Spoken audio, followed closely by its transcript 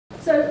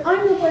So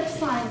I'm a web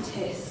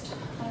scientist.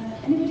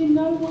 Anybody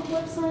know what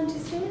web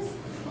scientist is?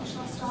 Or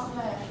shall I start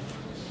there?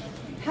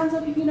 Hands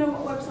up if you know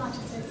what web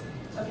scientist is.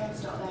 Okay, I'll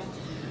start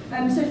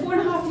there. So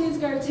 4.5 years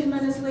ago, Tim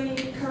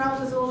Berners-Lee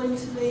corralled us all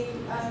into the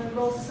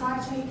Royal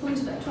Society. He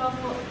pointed at a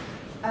 12-foot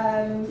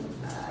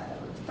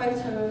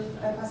photo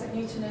of Isaac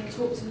Newton and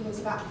talked to us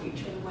about the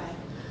future in the web.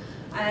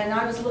 And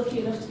I was lucky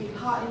enough to be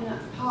part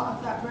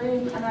of that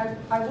room, and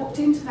I walked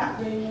into that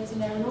room as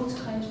an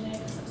aeronautical engineer,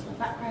 because that's my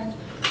background,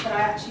 but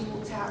I actually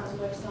walked out as a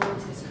web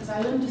scientist because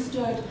I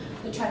understood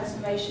the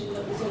transformation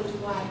that was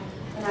underway,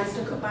 and I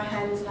stuck up my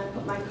hands and I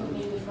put my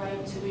company in the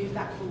frame to move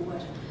that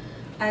forward.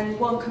 And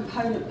one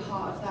component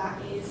part of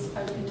that is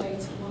open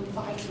data, one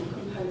vital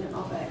component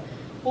of it,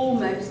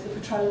 almost the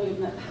petroleum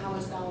that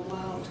powers our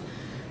world.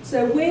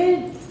 So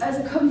we're, as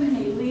a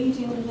company,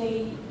 leading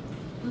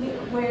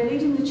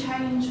the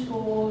change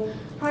for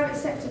private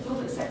sector,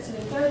 public sector,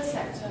 and third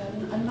sector,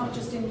 and not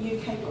just in the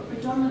UK, but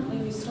predominantly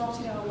we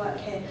started our work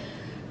here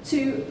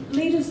to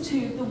lead us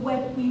to the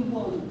web we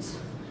want.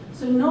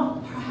 So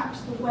not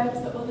perhaps the web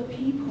that other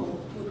people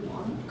would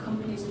want,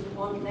 companies would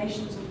want,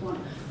 nations would want,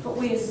 but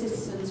we as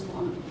citizens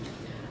want.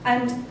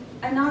 And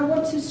I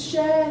want to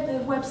share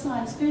the web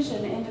science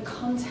vision in the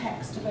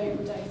context of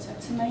open data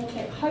to make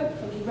it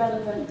hopefully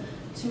relevant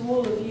to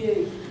all of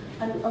you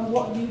and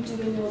what you do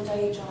in your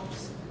day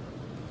jobs.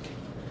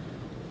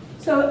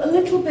 So a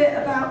little bit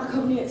about the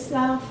company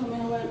itself. I mean,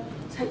 I won't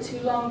take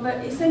too long,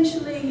 but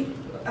essentially,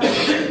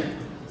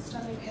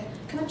 stand over here.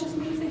 Can I just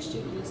move this,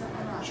 Julie? Is that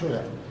all right? Sure.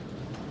 Yeah.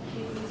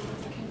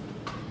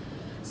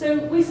 So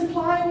we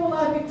supply all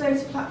our big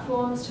data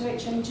platforms to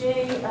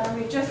HMG.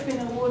 We've just been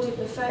awarded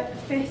the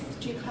 5th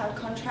G-Cloud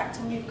contract,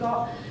 and we've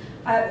got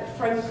a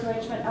framework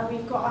arrangement, and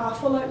we've got our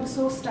full open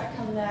source stack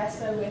on there.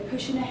 So we're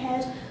pushing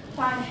ahead,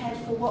 planning ahead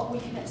for what we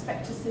can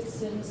expect as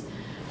citizens.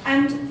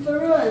 And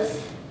for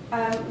us,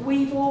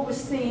 we've always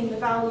seen the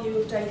value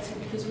of data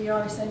because we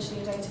are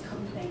essentially a data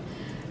company.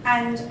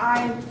 And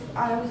I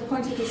was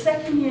appointed the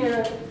 2nd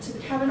year to the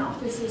Cabinet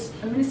Office as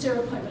a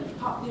ministerial appointment as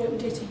part of the Open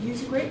Data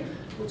User Group.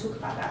 We'll talk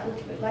about that a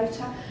little bit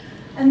later.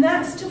 And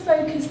that's to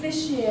focus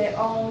this year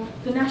on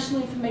the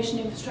National Information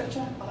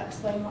Infrastructure. I'll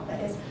explain what that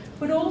is.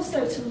 But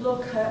also to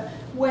look at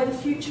where the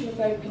future of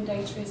open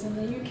data is. And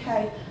the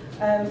UK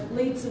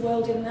leads the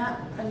world in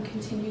that and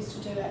continues to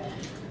do it.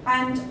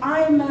 And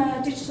I'm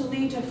a digital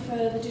leader for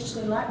the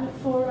Digital Enlightenment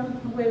Forum.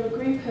 We're a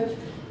group of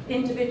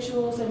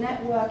individuals, a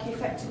network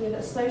effectively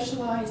that's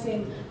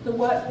socialising the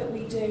work that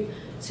we do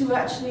to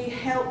actually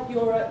help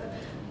Europe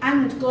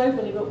and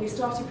globally, but we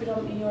started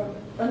predominantly in Europe,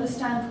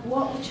 understand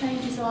what the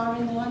changes are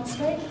in the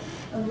landscape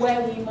and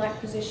where we might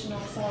position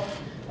ourselves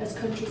as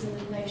countries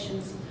and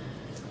nations.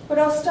 But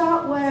I'll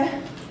start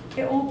where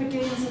it all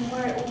begins and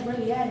where it all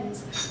really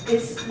ends,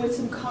 is with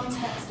some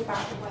context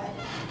about the web.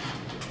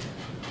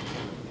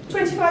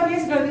 25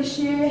 years ago this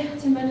year,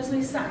 Tim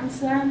Berners-Lee sat in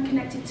CERN,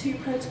 connected 2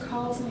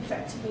 protocols and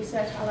effectively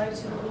said hello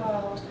to the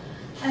world.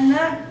 And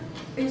that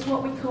is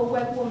what we call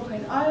Web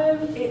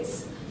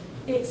 1.0.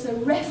 It's a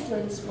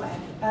reference web.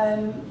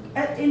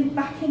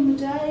 Back in the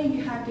day,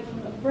 you had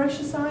a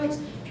brochure site.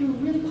 If you were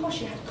really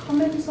posh, you had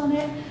comments on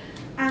it.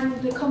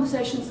 And the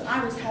conversations that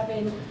I was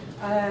having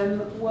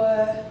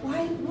were,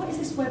 what is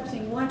this web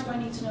thing? Why do I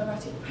need to know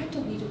about it? I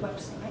don't need a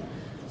website.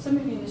 Some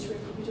of you in this room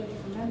probably don't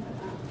even remember that.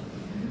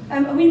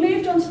 And we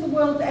moved on to the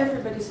world that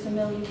everybody's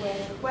familiar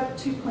with, Web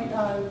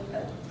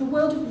 2.0, the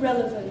world of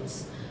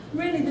relevance.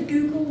 Really, the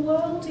Google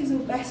world is the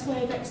best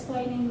way of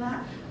explaining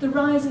that. The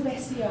rise of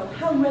SEO.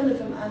 How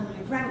relevant am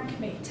I? Rank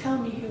me. Tell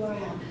me who I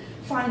am.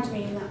 Find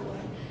me in that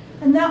way.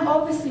 And that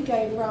obviously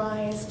gave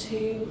rise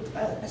to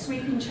a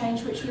sweeping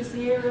change, which was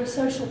the era of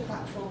social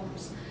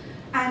platforms.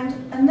 And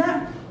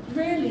that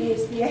really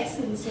is the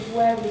essence of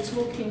where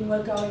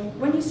we're going.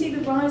 When you see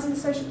the rise of the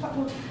social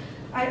platforms,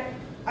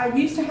 I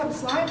used to have a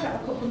slide that I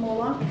put them all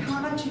on. I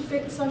can't actually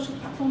fit the social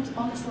platforms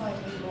on a slide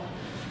anymore.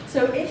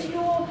 So if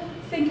you're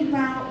thinking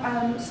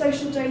about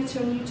social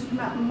data and you're talking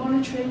about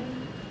monitoring,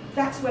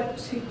 that's Web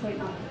 2.0.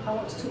 I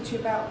want to talk to you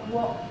about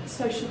what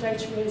social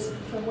data is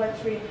for Web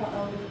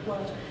 3.0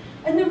 world.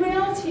 And the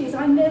reality is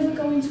I never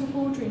go into a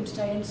boardroom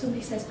today and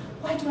somebody says,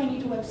 why do I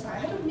need a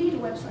website? I don't need a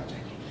website,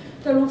 Jacqui.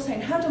 They're all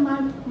saying, how do I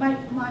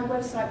make my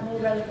website more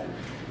relevant?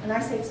 And I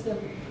say to them,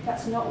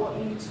 that's not what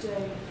you need to do.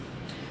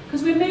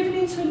 Because we're moving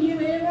into a new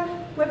era.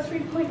 Web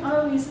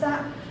 3.0 is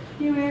that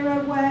new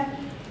era where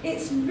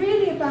it's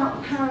really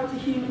about the power of the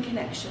human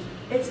connection.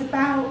 It's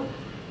about,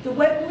 the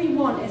web we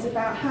want is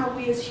about how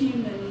we as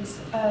humans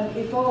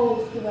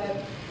evolve the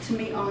web to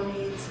meet our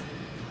needs.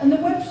 And the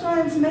web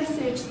science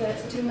message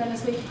that Tim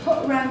Berners-Lee put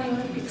around the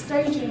Olympic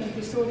stadium, if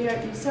you saw the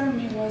opening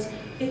ceremony, was,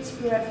 it's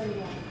for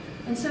everyone.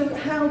 And so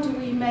how do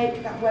we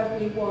make that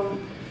web we want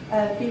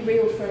be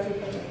real for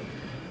everybody?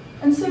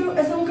 And so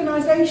as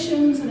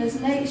organisations and as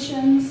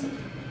nations,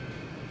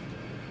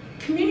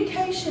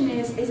 communication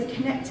is a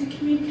connected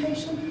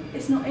communication.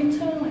 It's not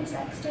internal, it's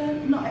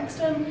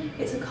external,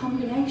 it's a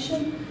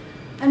combination.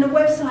 And a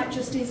website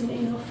just isn't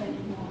enough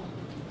anymore.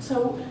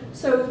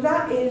 So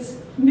that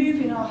is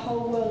moving our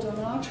whole world on,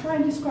 and I'll try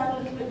and describe a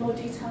little bit more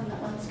detail in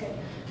that landscape.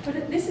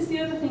 But this is the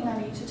other thing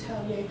I need to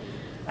tell you.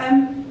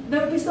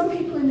 There will be some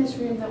people in this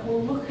room that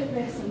will look at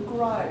this and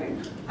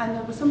groan, and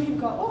there will be some people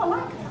go, oh, I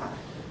like that.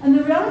 And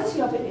the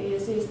reality of it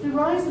is the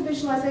rise of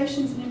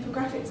visualizations and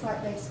infographics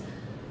like this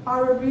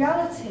are a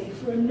reality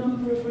for a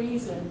number of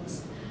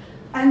reasons.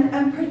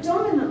 And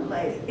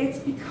predominantly, it's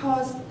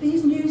because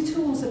these new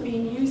tools are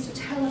being used to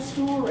tell a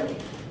story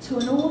to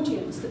an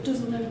audience that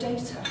doesn't know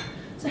data.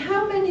 So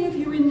how many of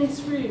you in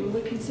this room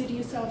would consider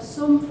yourself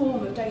some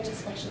form of data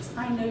specialist?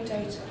 I know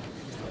data.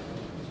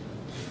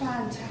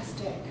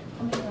 Fantastic.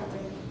 I'm in that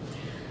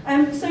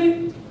room.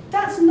 So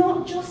that's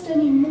not just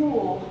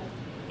anymore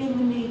in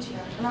the media.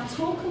 And I'll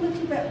talk a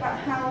little bit about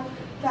how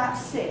that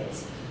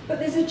sits. But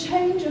there's a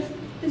change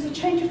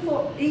of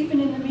thought even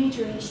in the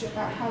media industry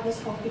about how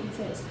this whole thing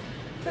sits.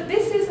 But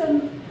this is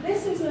a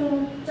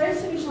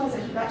data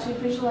visualization, actually a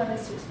visual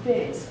analytics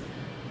viz.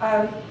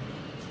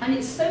 And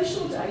it's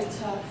social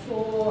data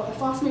for a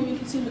fast-moving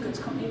consumer goods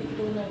company that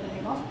you all know the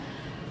name of.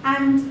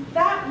 And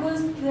that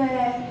was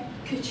their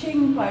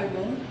ka-ching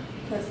moment,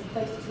 because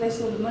they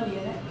saw the money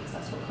in it, because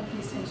that's what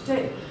companies tend to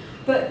do.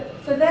 But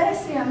for their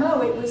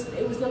CMO, it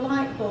was the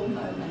light bulb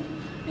moment.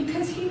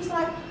 Because he was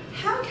like,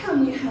 how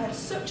can we have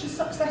such a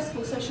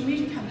successful social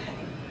media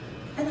campaign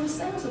and our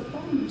sales are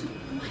bombed?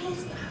 Why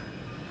is that?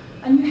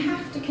 And you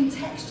have to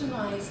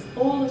contextualize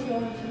all of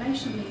your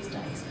information these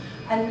days.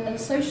 And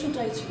social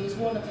data is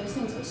one of those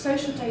things. But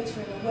social data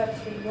in a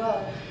Web3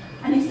 world.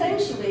 And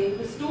essentially,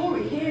 the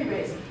story here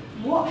is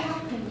what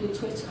happened in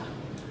Twitter.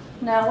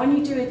 Now, when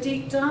you do a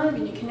deep dive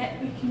and you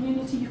connect with your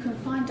community, you can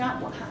find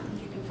out what happened.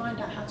 You can find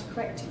out how to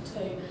correct it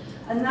too.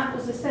 And that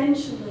was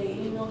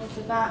essentially enough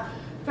for that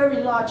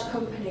very large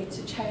company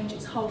to change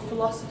its whole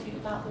philosophy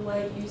about the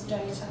way it used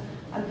data,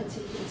 and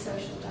particularly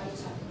social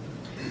data.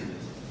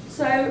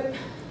 So,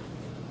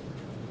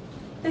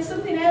 there's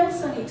something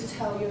else I need to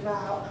tell you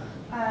about,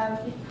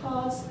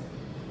 because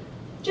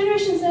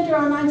Generation Z are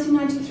our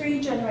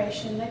 1993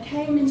 generation. They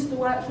came into the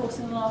workforce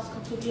in the last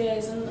couple of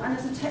years, and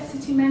as a Tech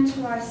City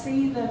mentor, I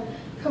see them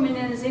coming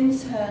in as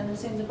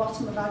interns in the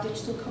bottom of our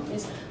digital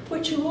companies,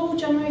 which are all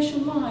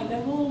Generation Y.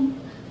 They're all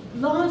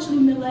largely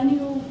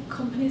millennial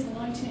companies, the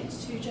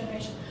 1982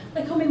 generation.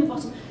 They come in the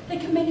bottom. They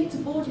can make it to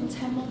board in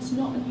 10 months,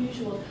 not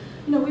unusual.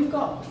 You know, we've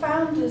got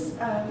founders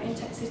in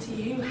Tech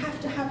City who have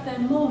to have their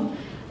mum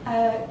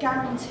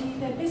guarantee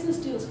their business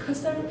deals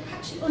because they're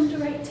actually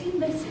under 18,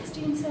 they're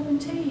 16,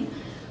 17.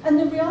 And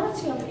the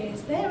reality of it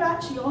is they're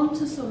actually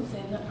onto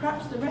something that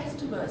perhaps the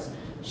rest of us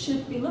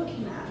should be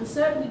looking at. And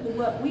certainly the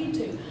work we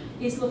do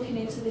is looking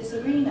into this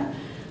arena.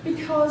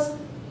 Because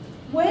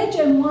where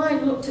Gen Y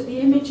looked at the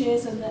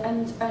images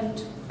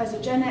and as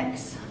a Gen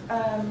X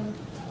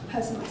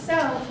person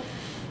myself,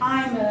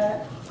 I'm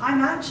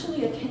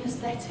actually a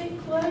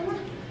kinesthetic learner.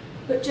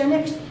 But Gen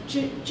X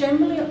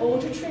generally are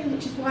auditory,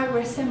 which is why we're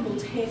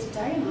assembled here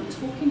today and I'm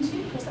talking to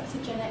you, because that's a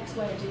Gen X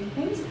way of doing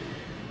things.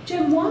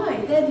 Gen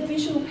Y, they're the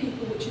visual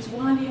people, which is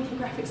why the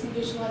infographics and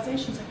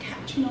visualizations are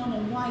catching on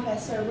and why they're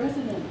so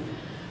resonant.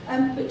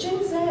 But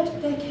Gen Z,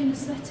 they're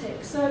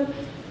kinesthetic. So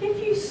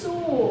if you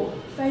saw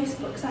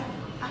Facebook's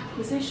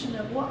acquisition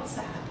of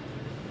WhatsApp,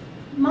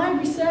 my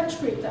research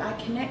group that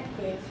I connect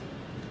with,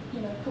 you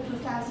know, a couple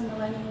of thousand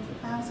millennials,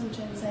 1,000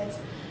 Gen Zs,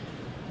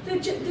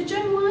 the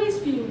Gen Y's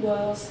view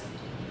was,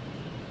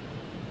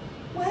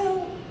 well,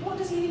 what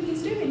does he think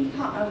he's doing? He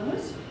can't own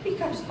us. He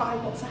can't just buy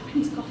WhatsApp and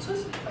he's got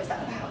us. What is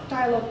that about?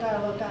 Dialogue,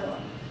 dialogue,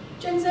 dialogue.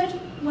 Gen Z,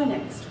 we're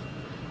next.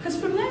 Because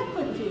from their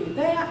point of view,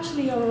 they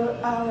actually are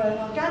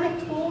an organic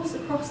force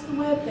across the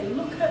web. They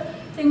look at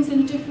things in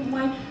a different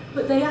way,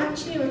 but they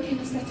actually are a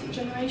kinesthetic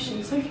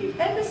generation. So if you've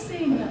ever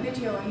seen a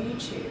video on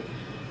YouTube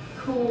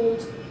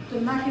called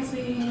The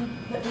Magazine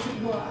That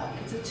Doesn't Work,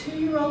 it's a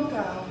 2-year-old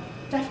girl,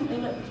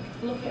 definitely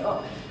look it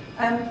up,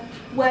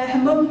 where her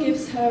mum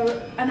gives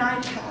her an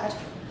iPad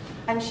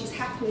and she's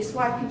happily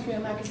swiping through a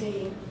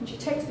magazine, and she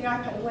takes the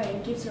iPad away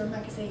and gives her a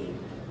magazine,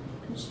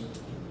 and she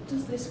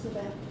does this with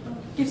it, and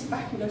gives it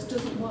back and goes,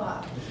 doesn't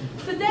work.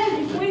 For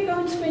them, if we're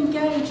going to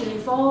engage and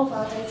evolve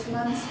our data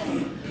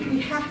landscape, we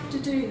have to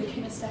do the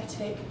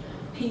kinesthetic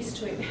piece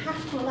to it. We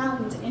have to allow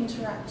them to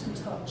interact and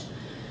touch.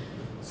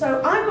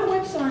 So I'm a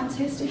web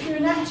scientist. If you're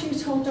an actor, you're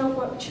told don't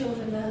work with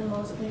children and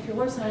animals, and if you're a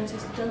web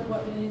scientist, don't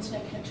work with an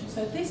internet connection.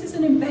 So this is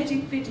an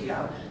embedded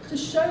video to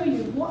show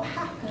you what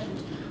happened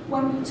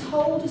when we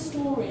told a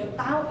story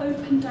about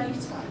open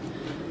data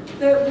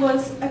that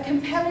was a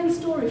compelling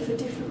story for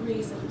different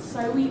reasons.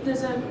 So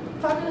there's a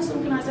fabulous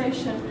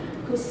organisation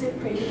called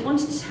CIPRI who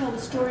wanted to tell the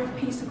story of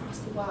peace across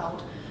the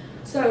world.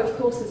 So of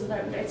course there's an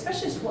open data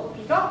specialist. What have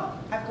you got?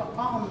 I've got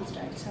arms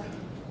data.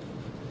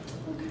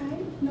 Okay,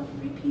 not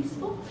very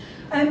peaceful.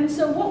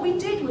 So what we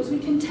did was we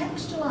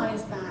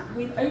contextualised that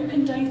with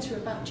open data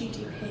about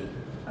GDP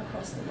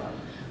across the world.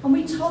 And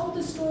we told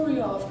the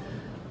story of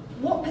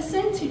what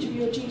percentage of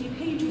your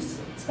GDP do you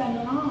spend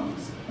on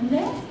arms? And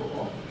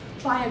therefore,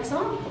 by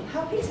example,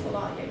 how peaceful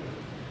are you?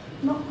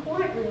 Not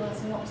quite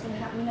realising what's going to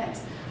happen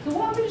next. So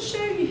what I'm going to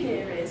show you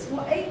here is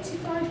what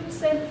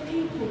 85% of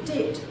people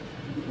did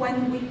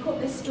when we put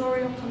this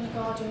story up on The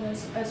Guardian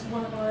as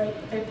one of our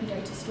open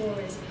data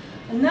stories.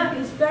 And that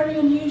is very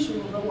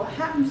unusual, but what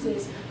happens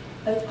is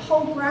a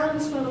whole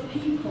groundswell of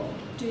people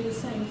do the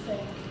same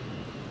thing.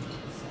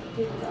 So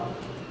here we go.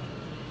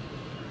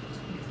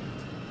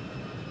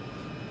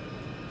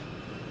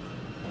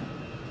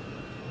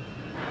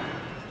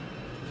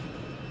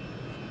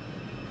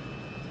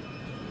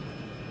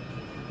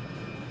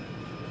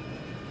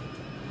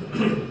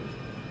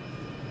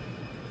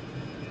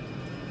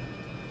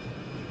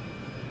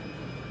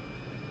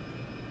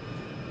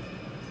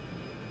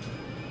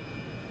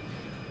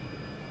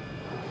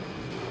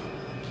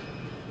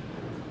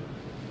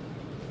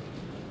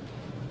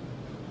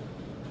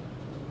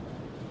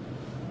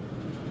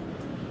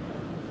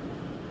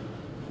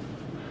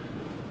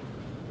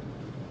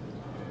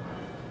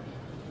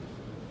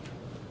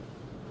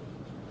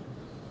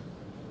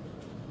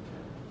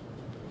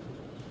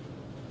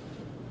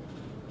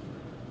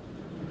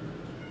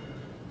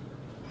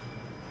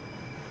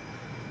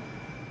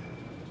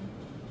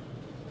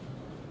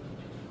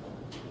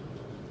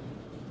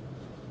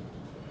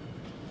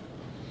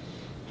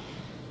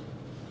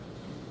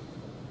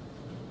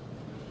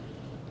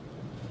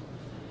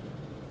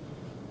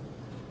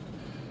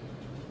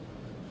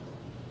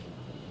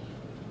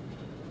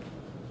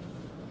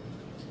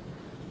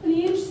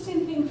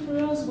 For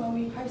us, when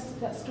we posted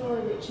that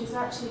story, which is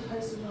actually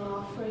posted on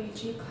our free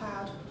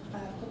G-Cloud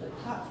public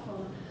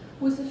platform,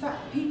 was the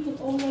fact that people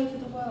all over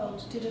the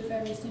world did a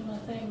very similar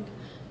thing.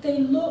 They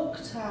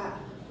looked at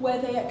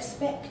where they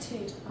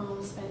expected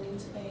arms spending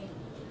to be.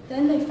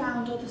 Then they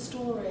found other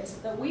stories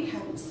that we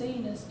hadn't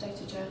seen as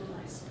data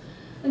journalists.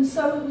 And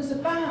so it was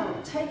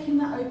about taking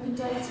that open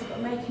data but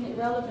making it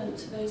relevant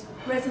to those,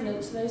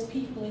 resonant to those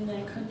people in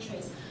their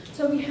countries.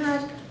 So we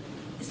had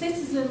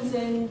citizens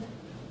in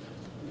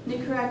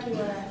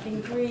Nicaragua,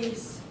 in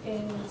Greece,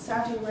 in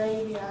Saudi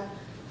Arabia,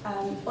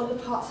 other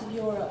parts of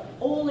Europe,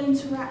 all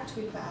interact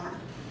with that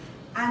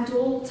and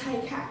all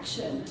take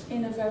action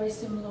in a very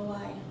similar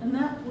way. And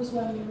that was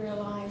when we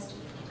realised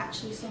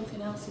actually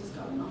something else is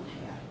going on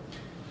here.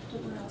 I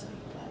don't know how to tell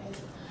you what that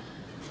is.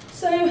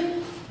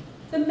 So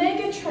the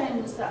mega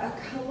trends that are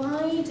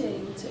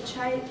colliding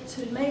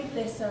to make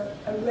this a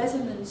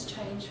resonance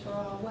change for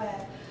our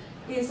web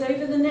is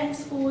over the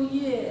next 4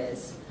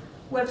 years,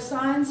 web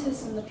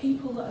scientists and the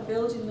people that are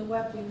building the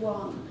web we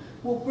want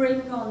will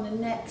bring on the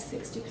next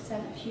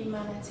 60% of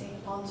humanity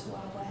onto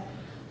our web.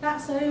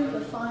 That's over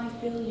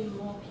 5 billion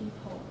more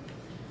people.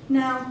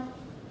 Now,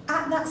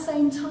 at that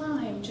same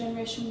time,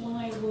 Generation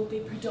Y will be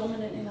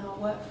predominant in our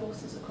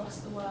workforces across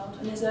the world,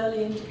 and there's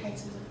early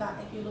indicators of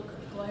that if you look at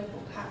the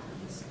global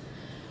patterns.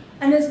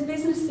 And as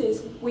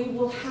businesses, we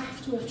will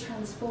have to have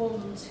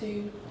transformed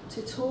to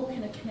talk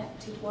in a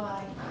connected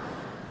way.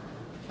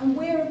 And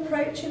we're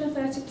approaching a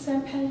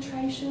 30%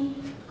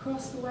 penetration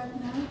across the web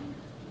now,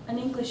 and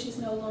English is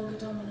no longer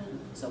dominant.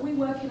 So we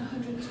work in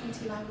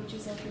 120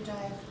 languages every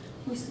day.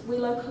 We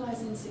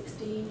localise in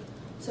 16,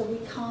 so we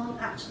can't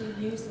actually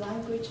use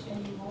language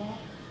anymore.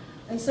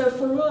 And so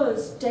for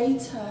us,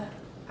 data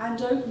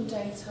and open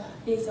data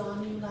is our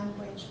new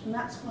language, and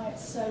that's why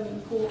it's so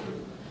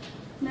important.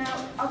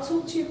 Now, I'll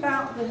talk to you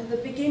about the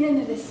beginning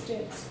of this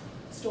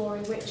story,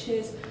 which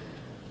is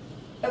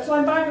at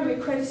Flying Binary,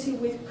 we're credited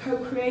with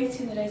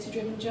co-creating the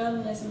data-driven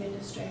journalism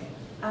industry.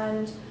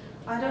 And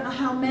I don't know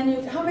how many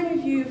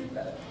of you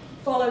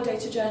follow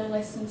data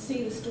journalists and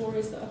see the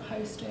stories that are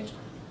posted.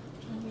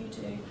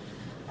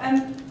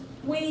 And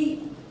we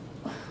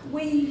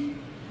do.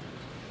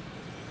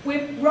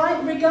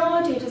 We're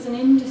regarded as an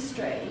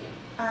industry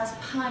as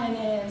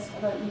pioneers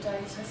of open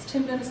data. As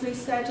Tim Berners-Lee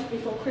said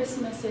before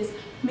Christmas,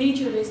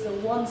 media is the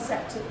one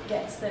sector that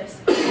gets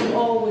this and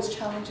always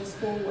challenges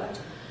forward.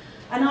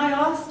 And I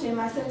asked him,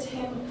 I said to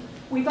him,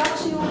 we've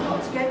actually all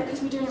got together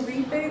because we're doing a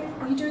reboot.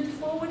 Will you do the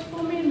forward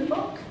for me in the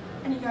book?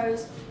 And he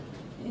goes,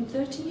 in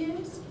 30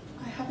 years?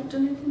 I haven't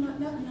done anything like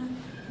that, and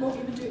I won't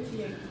even do it for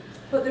you.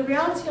 But the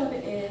reality of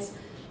it is,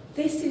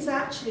 this is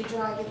actually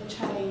driving the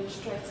change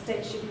towards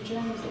data-driven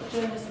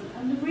journalism.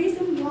 And the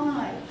reason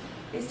why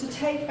is to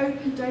take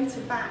open data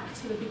back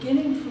to the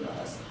beginning for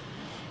us.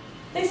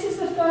 This is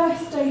the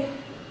first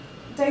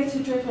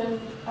data-driven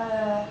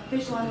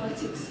visual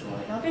analytics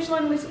story. Now, visual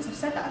analytics, I've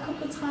said that a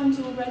couple of times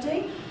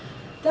already.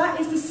 That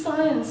is the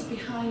science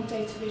behind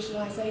data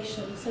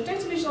visualization. So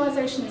data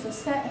visualization is a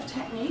set of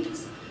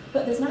techniques,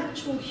 but there's an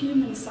actual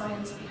human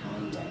science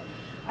behind it.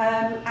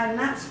 And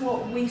that's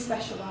what we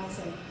specialize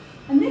in.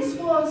 And this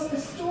was a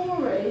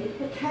story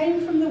that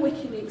came from the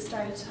WikiLeaks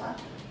data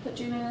that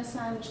Julian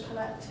Assange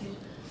collected.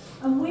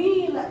 And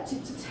we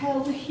elected to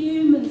tell the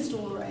human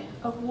story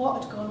of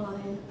what had gone on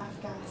in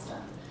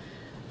Afghanistan.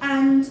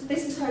 And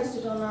this is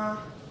hosted on our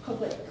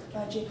public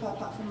G-Cloud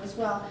platform as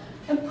well.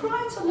 And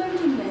prior to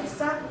loading this,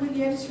 sat with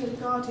the editor of The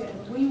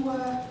Guardian, we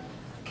were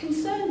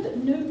concerned that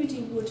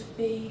nobody would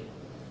be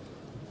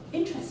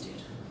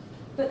interested.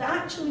 But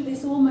actually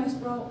this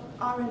almost brought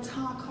our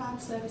entire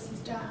cloud services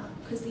down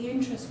because the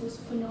interest was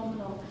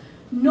phenomenal.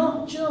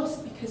 Not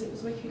just because it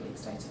was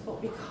WikiLeaks data,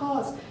 but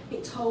because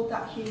it told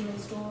that human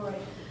story.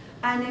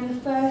 And in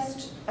the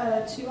first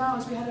 2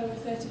 hours, we had over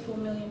 34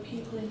 million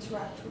people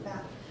interact with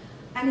that.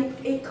 And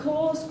it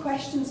caused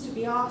questions to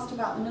be asked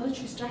about the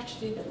military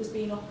strategy that was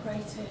being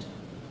operated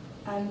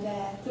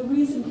there. The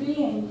reason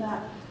being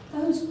that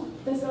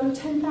there's over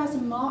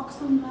 10,000 marks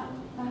on that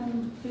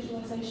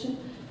visualisation,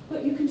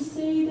 but you can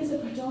see there's a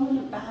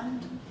predominant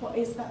band. What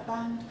is that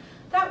band?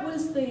 That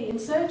was the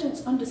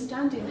insurgents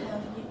understanding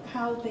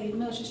how the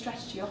military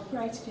strategy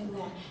operated in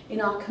there, in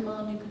our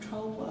command and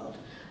control world,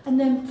 and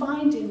then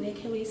finding the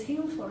Achilles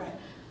heel for it.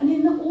 And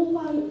in all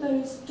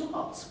those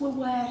dots were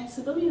where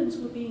civilians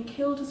were being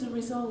killed as a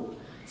result.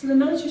 So the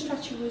military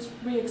strategy was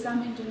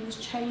re-examined and was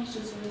changed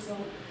as a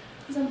result.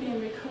 Because I'm being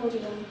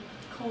recorded, I'm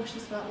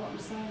cautious about what I'm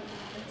saying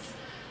about this.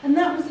 And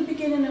that was the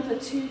beginning of a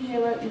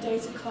 2-year open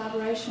data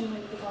collaboration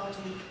with The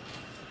Guardian.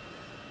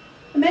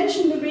 I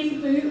mentioned the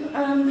reboot.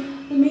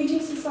 The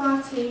Media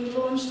Society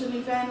launched an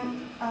event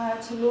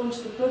to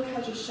launch the book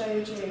I just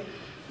showed you,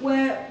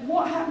 where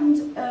what happened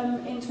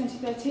in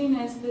 2013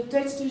 is the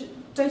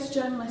data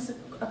journalists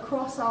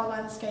across our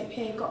landscape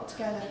here got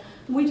together,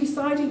 and we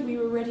decided we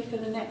were ready for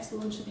the next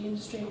launch of the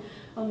industry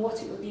and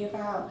what it would be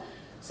about.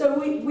 So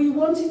we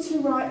wanted to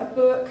write a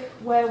book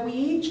where we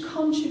each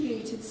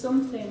contributed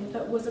something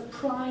that was a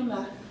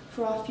primer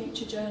for our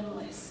future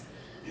journalists.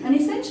 And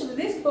essentially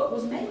this book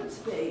was meant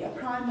to be a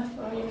primer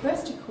for our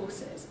university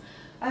courses,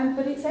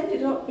 but it's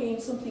ended up being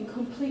something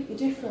completely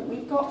different.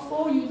 We've got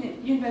 4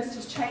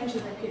 universities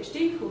changing their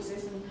PhD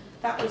courses, and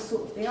that was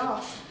sort of the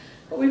ask.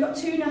 But we've got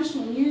 2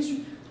 national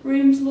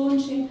newsrooms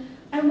launching,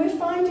 and we're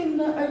finding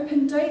that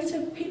open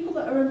data, people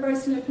that are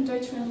embracing open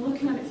data and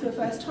looking at it for the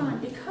first time,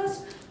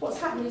 because what's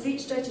happened is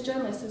each data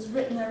journalist has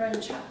written their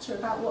own chapter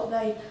about what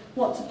they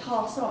want to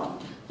pass on.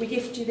 We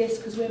gift you this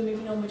because we're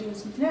moving on, we're doing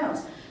something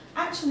else.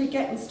 Actually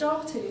getting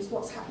started is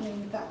what's happening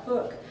with that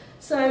book.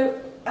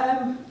 So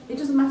it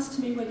doesn't matter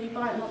to me whether you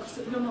buy it or not, because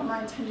you're not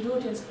my intended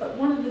audience, but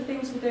one of the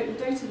things with open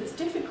data that's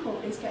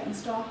difficult is getting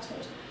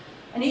started.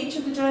 And each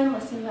of the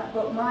journalists in that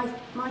book, my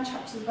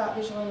chapter is about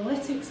visual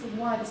analytics and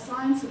why the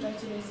science of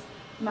data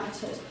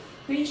mattered.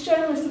 But each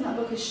journalist in that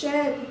book has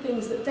shared the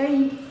things that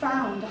they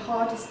found the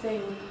hardest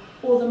thing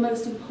or the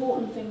most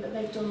important thing that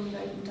they've done with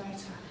open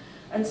data.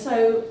 And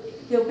so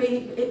there'll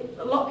be,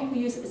 a lot of people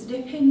use it as a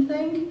dip-in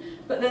thing,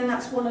 but then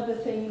that's one of the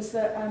things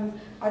that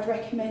I'd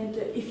recommend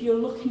that if you're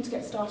looking to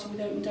get started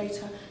with open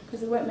data,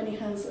 because there weren't many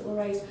hands that were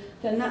raised,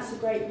 then that's a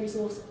great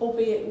resource,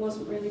 albeit it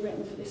wasn't really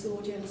written for this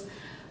audience.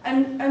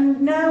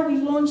 And now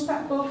we've launched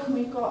that book and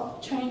we've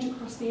got change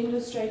across the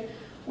industry.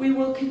 We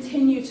will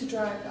continue to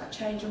drive that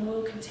change, and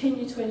we'll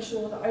continue to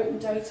ensure that open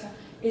data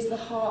is the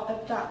heart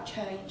of that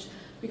change,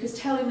 because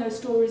telling those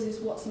stories is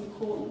what's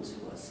important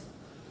to us.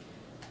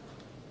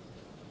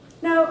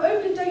 Now,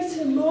 open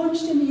data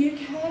launched in the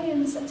UK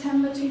in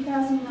September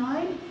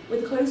 2009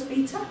 with a closed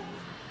beta,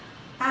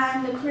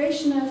 and the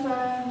creation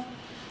of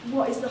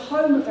what is the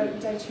home of open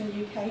data in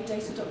the UK,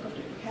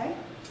 data.gov.uk,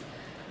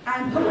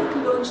 and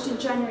publicly launched in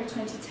January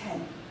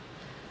 2010.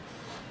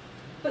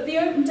 But the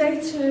open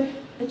data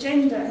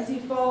agenda has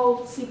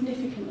evolved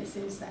significantly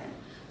since then.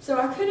 So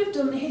I could have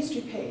done the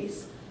history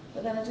piece,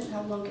 but then I didn't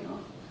have long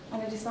enough,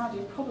 and I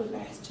decided probably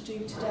best to do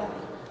today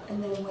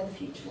and then where the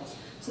future was.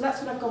 So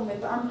that's what I've gone with,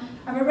 but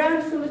I'm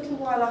around for a little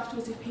while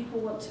afterwards if people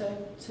want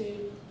to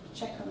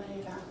check on any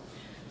of that.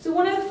 So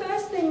one of the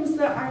first things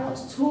that I want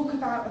to talk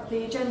about of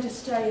the agenda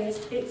today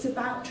is it's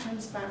about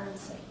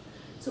transparency.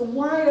 So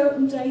why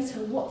open data?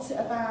 What's it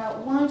about?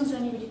 Why does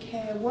anybody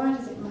care? Why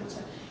does it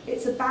matter?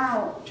 It's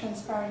about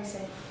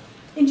transparency.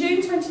 In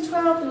June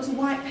 2012, there was a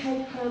white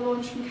paper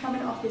launched from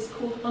Cabinet Office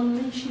called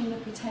Unleashing the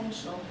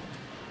Potential.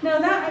 Now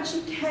that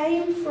actually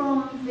came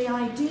from the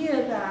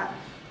idea that,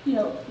 you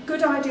know,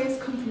 good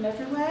ideas come from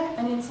everywhere,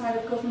 and inside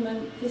of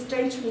government this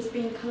data is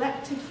being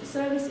collected for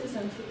services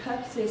and for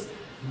purposes,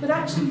 but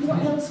actually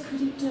what else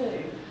could it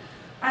do?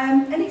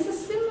 And it's a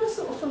similar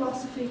sort of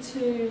philosophy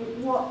to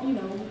what, you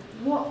know,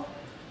 what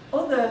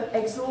other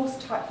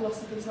exhaust type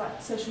philosophies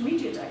like social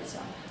media data,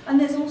 and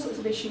there's all sorts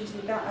of issues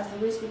with that as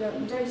there is with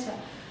open data.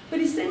 But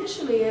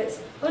essentially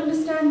it's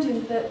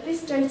understanding that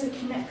this data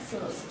connects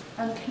us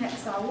and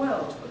connects our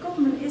world, but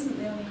government isn't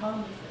the only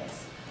home of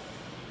this.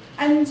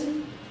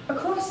 And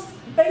across,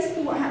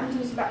 basically what happened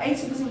was about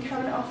 8 of us in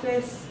Cabinet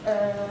Office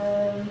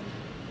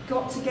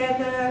got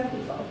together,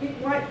 we got a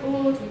big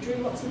whiteboard, we drew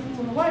lots of things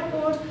on the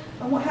whiteboard,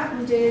 and what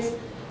happened is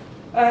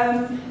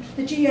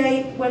the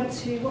G8 went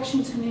to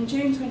Washington in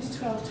June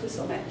 2012 to a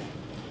summit.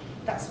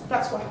 That's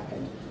what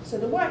happened. So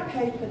the white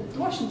paper, the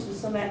Washington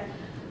summit,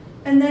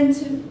 and then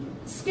to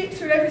skip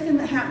through everything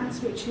that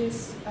happens, which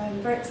is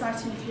very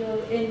exciting if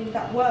you're in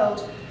that world,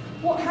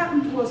 what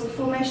happened was the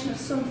formation of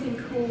something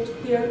called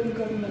the Open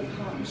Government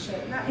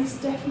Partnership. That is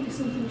definitely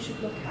something you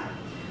should look at.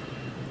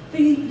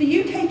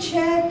 The UK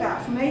chaired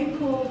that from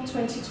April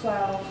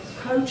 2012,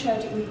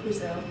 co-chaired it with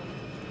Brazil.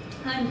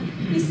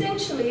 And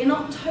essentially in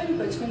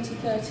October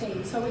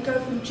 2013, so we go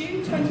from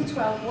June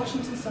 2012,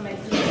 Washington Summit,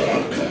 to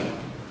G8.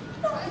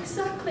 Not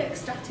exactly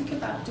ecstatic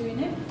about doing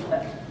it,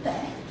 but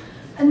there.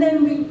 And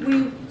then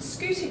we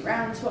scoot it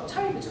round to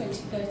October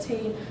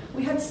 2013.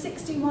 We had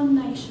 61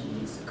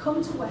 nations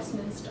come to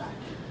Westminster.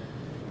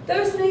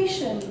 Those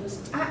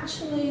nations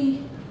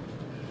actually,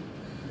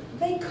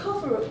 they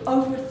cover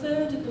over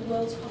 1/3 of the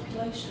world's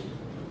population.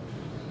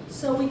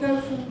 So we go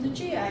from the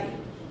G8,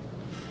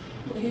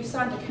 who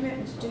signed a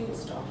commitment to do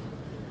this stuff,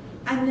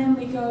 and then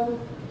we go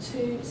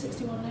to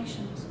 61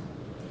 nations.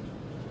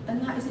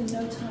 And that is in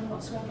no time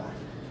whatsoever.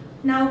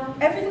 Now,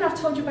 everything I've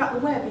told you about the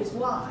web is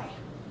why,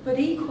 but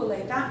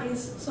equally that is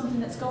something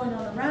that's going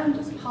on around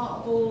us, part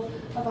of all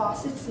of our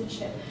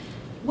citizenship.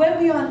 Where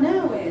we are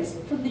now is,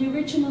 from the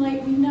original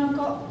 8, we've now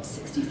got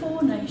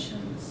 64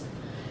 nations.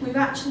 We've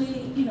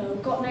actually,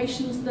 got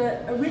nations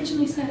that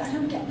originally said, I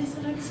don't get this,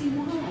 I don't see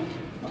why. I'm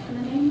not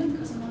going to name them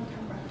because I'm on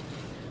camera.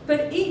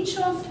 But each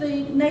of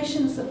the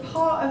nations that are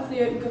part of the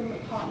Open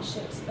Government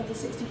Partnerships of the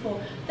 64,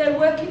 they're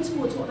working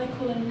towards what they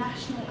call a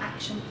National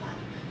Action Plan.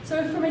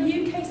 So from a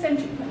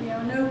UK-centric point of view,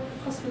 I know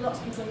possibly lots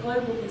of people are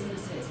global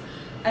businesses,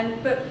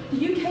 but the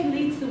UK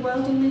leads the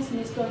world in this and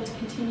is going to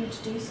continue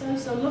to do so.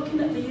 So looking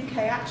at the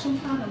UK Action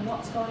Plan and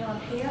what's going on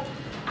here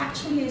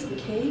actually is the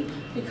key,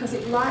 because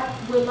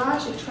we're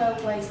largely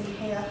trailblazing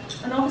here,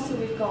 and obviously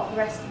we've got the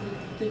rest of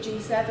the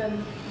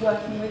G7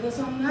 working with us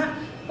on that,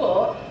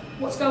 but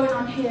what's going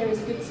on here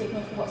is a good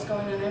signal for what's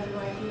going on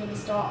everywhere if you're going to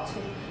start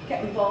to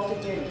get involved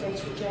in doing a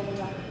data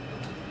agenda.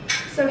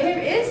 So here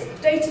it is,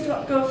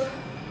 data.gov.uk.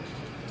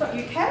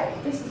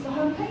 This is the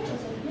homepage,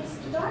 as of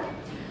yesterday.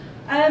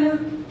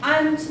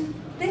 And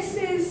this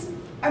is,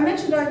 I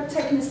mentioned I'd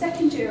taken a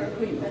second year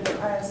appointment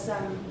as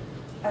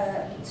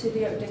to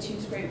the Open Data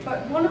User Group,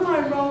 but one of my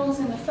roles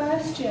in the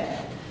first year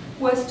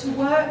was to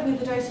work with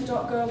the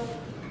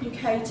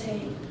data.gov.uk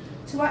team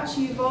to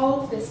actually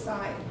evolve this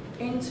site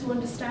into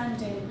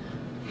understanding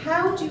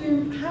how do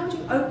you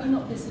open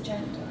up this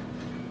agenda,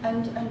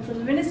 and from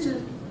the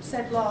Minister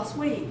said last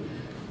week,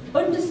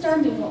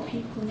 understanding what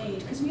people need,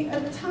 because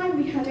at the time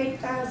we had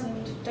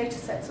 8,000 data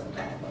sets up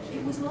there, but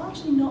it was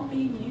largely not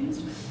being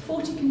used,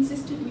 40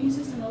 consistent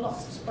users and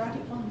lots of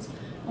sporadic ones,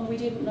 and we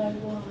didn't know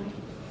why.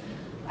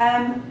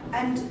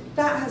 And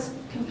that has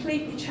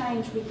completely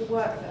changed with the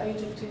work that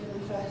ODIG did in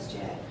the first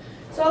year.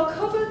 So I'll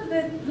cover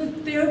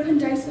the open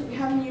data that we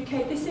have in the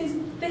UK.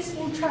 This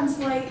will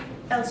translate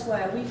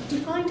elsewhere. We've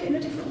defined it in a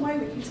different way,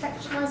 we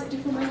contextualise it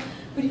different ways,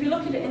 but if you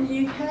look at it in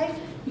the UK,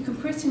 you can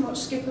pretty much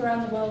skip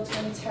around the world to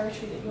any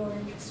territory that you're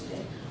interested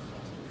in.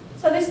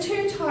 So there's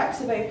two types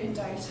of open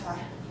data.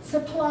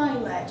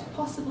 Supply-led,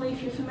 possibly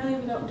if you're familiar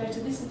with open data,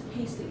 this is the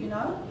piece that you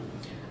know.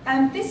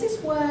 And this is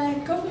where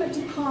government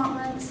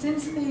departments,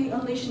 since the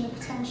Unleashing the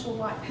Potential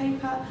white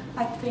paper,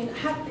 had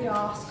the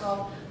ask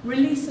of,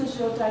 release us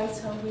your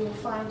data, we will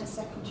find a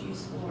second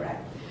use for it.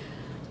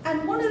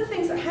 And one of the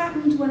things that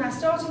happened when I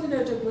started with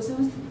ODIG was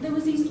there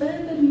was these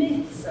urban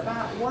myths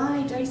about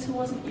why data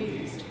wasn't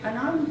used. And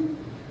I'm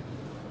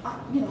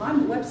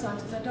a web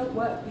scientist, I don't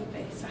work with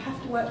this, I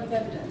have to work with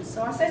evidence.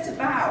 So I set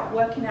about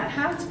working out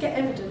how to get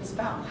evidence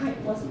about why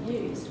it wasn't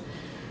used.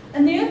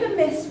 And the urban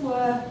myths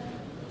were,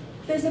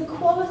 there's a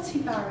quality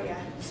barrier.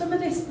 Some of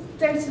this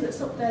data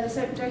that's up there, this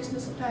open data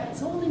that's up there,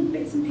 it's all in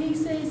bits and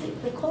pieces,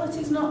 the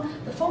quality's not,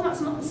 the format's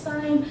not the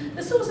same.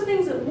 The sorts of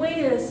things that we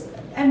as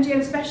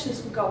MDM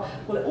specialists would go,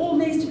 well, it all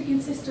needs to be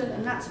consistent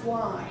and that's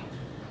why.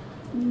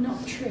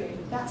 Not true.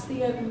 That's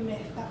the urban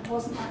myth. That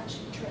wasn't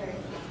actually true.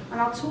 And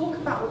I'll talk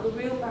about what the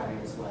real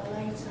barriers were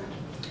later.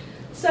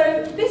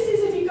 So this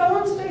is, if you go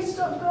onto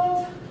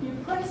data.gov, you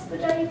press the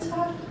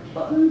data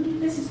button,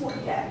 this is what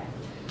you get.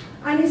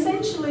 And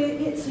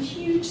essentially, it's a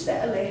huge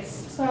set of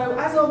lists. So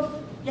as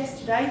of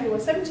yesterday, there were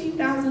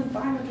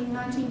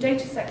 17,519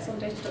 data sets on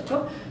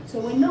data.gov, so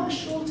we're not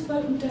short of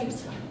open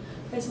data.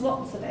 There's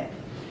lots of it.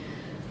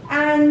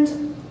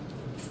 And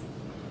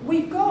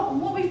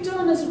what we've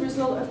done as a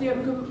result of the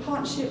Open Government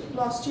Partnership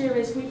last year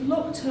is we've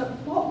looked at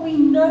what we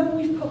know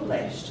we've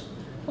published,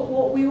 but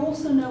what we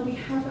also know we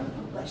haven't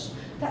published.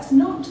 That's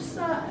not to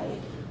say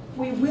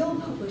we will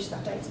publish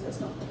that data that's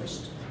not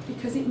published,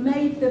 because there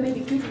may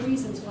be good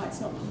reasons why it's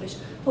not published,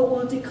 but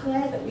we'll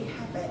declare that we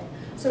have it.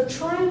 So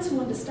trying to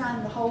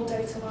understand the whole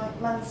data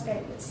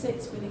landscape that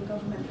sits within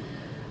government.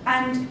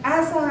 And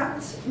as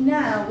at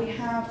now, we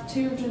have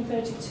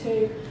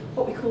 232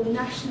 what we call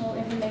national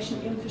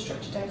information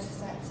infrastructure data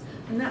sets.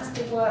 And that's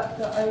the work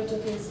that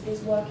ODIG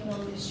is working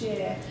on this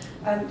year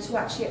to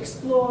actually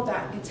explore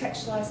that,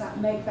 contextualise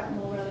that, make that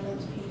more relevant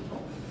to people.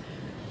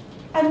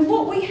 And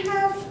what we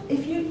have,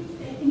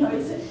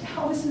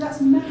 obviously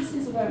that's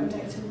masses of open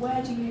data,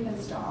 where do you even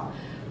start?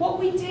 What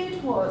we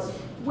did was,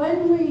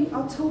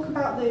 I'll talk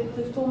about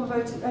the form of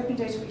open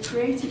data we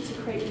created to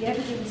create the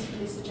evidence for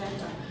this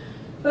agenda.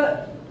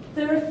 But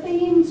there are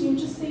themes, you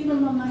just see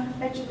them on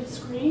the edge of the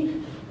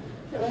screen.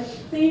 There are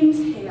themes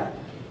here.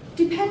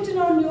 Depending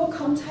on your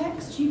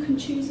context, you can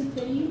choose a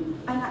theme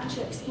and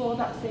actually explore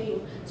that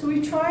theme. So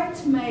we've tried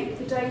to make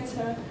the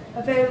data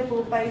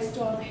available based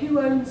on who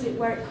owns it,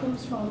 where it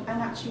comes from,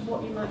 and actually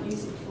what you might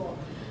use it for.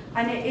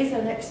 And it is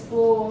an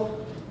explore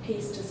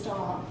piece to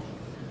start.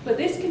 But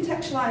this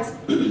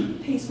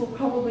contextualised piece will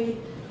probably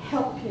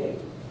help you.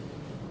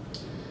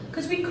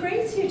 Because we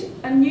created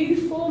a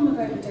new form of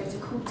open data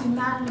called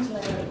demand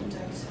layer open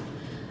data.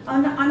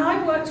 And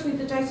I worked with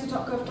the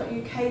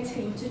data.gov.uk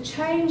team to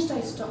change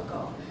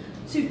data.gov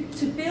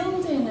to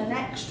build in an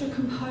extra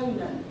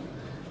component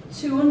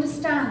to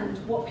understand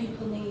what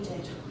people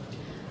needed.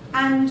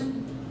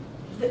 And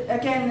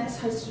again, that's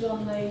hosted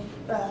on the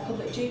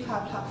public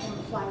G-Cloud platform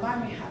that Flying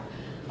Binary had.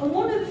 And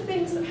one of the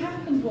things that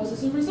happened was,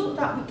 as a result of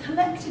that, we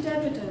collected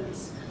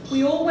evidence.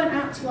 We all went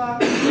out to our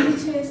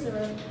communities. There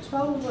are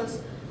 12 of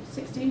us,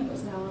 16 of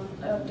us now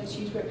on Data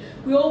User Group.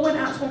 We all went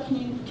out to our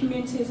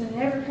communities, and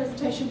in every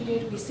presentation we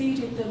did, we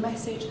seeded the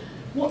message,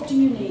 what do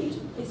you need?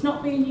 It's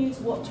not being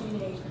used, what do you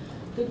need?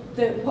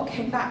 What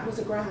came back was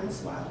a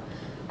groundswell.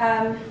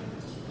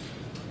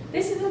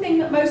 This is the thing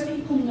that most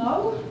people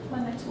know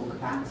when they talk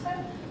about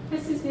it.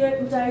 This is the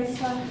open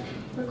data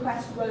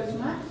request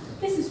roadmap.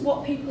 This is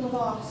what people have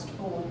asked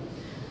for.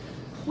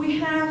 We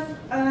have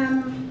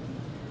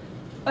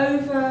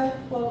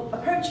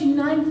approaching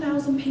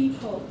 9,000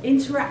 people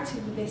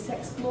interacted with this,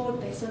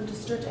 explored this,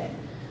 understood it.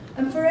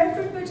 And for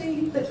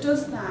everybody that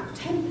does that,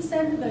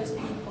 10% of those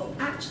people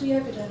actually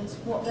evidence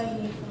what they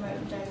need from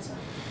open data.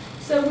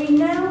 So we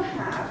now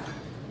have,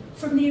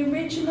 from the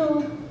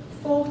original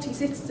 40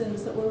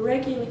 citizens that were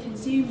regularly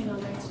consuming on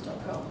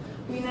data.gov,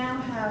 we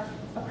now have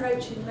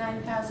approaching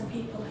 9,000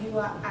 people who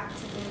are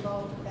actively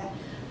involved with it.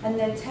 And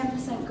then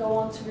 10% go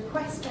on to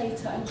request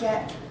data and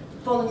get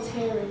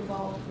volunteer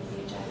involved with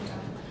the agenda.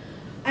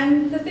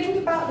 And the thing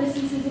about this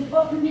is there's a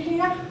button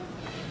here.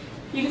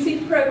 You can see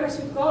the progress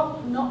we've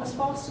got, not as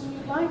fast as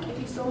we'd like. If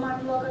you saw my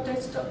blog on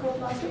data.gov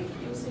last week,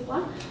 you'll see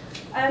why.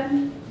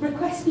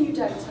 Request new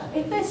data.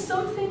 If there's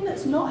something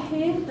that's not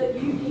here that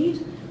you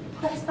need,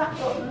 press that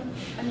button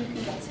and you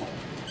can get it.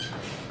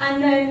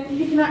 And then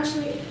you can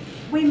actually,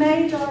 we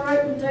made our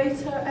open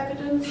data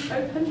evidence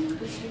open,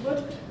 because you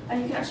would,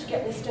 and you can actually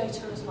get this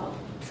data as well.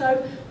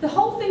 So the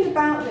whole thing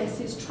about this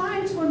is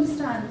trying to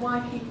understand why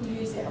people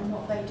use it and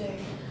what they do.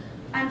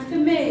 And for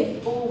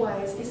me,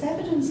 always, it's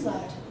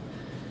evidence-led.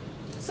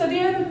 So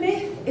the urban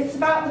myth, it's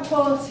about the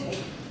quality.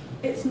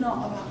 It's not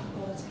about the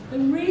quality. The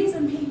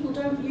reason people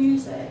don't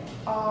use it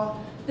are,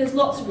 there's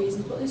lots of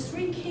reasons, but there's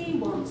three key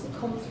ones that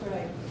come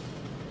through.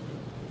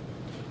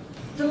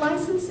 The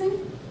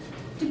licensing,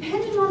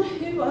 depending on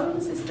who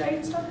owns this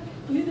data,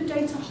 who the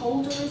data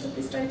holder is of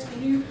this data,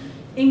 who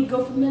in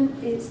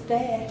government is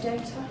their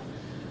data,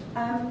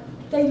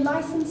 they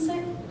license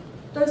it.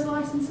 Those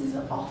licenses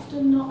are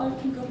often not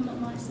open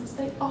government license.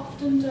 They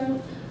often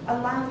don't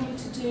allow you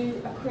to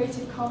do a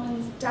Creative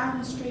Commons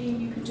downstream,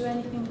 you can do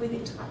anything with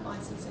it type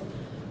licensing.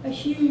 A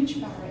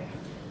huge barrier.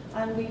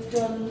 And we've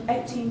done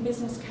 18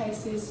 business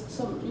cases,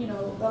 some, you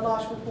know, a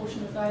large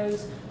proportion of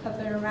those have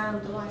been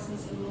around the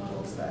licensing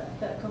models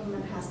that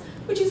government has,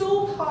 which is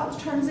all part of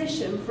the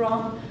transition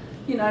from,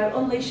 you know,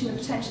 unleashing the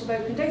potential of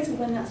open data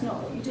when that's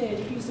not what you did.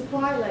 If you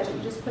supply-led it,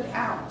 you just put it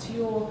out to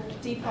your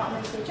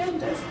departmental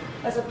agendas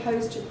as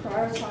opposed to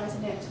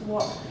prioritising it to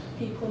what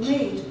people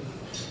need.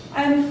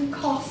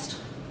 Cost.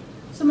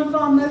 Some of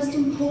our most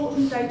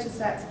important data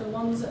sets, the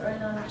ones that are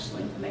in our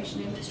national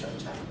information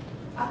infrastructure,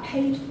 are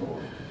paid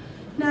for.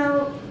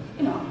 Now,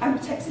 you know, I'm a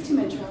tech city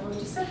mentor, I've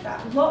already said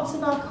that. Lots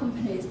of our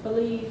companies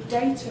believe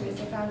data is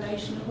the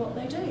foundation of what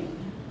they do.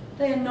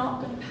 They are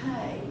not going to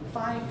pay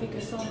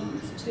five-figure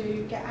sums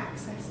to get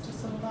access to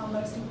some of our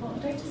most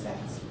important data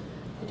sets.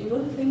 They do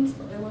other things,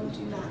 but they won't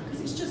do that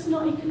because it's just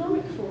not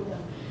economic for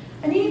them.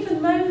 And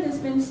even though there's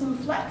been some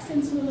flex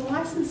in some of the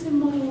licensing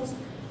models,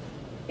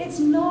 it's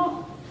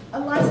not a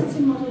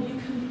licensing model you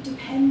can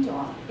depend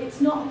on. It's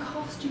not a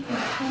cost you can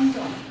depend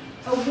on.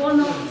 A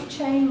one-off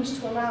change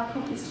to allow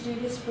companies to do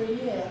this for a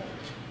year.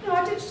 You know,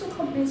 our digital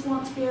companies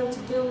want to be able to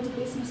build a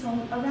business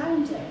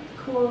around it.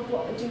 The core of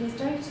what they do is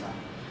data.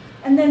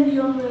 And then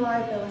the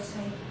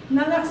unreliability.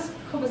 Now that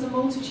covers a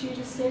multitude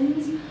of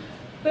sins,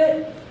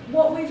 but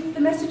the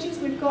messages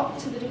we've got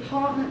to the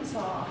departments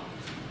are,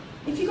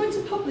 if you're going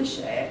to publish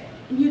it,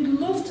 and you'd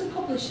love to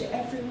publish it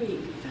every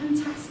week,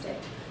 fantastic.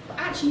 But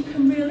actually you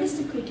can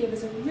realistically give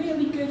us a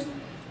really good,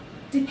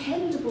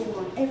 dependable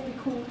one every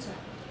quarter.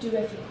 Do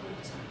every quarter.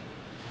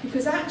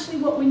 Because actually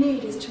what we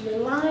need is to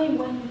rely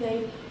when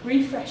the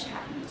refresh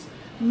happens,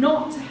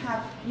 not to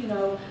have, you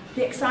know,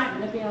 the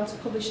excitement of being able to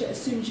publish it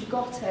as soon as you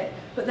got it,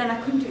 but then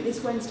I couldn't do it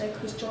this Wednesday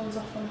because John's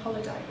off on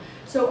holiday.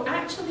 So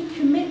actually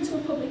commit to a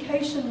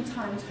publication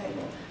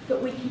timetable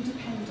that we can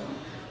depend on.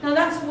 Now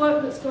that's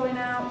work that's going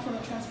out from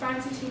a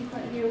transparency team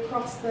point of view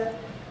across the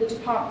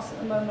departments at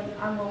the moment,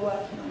 and we're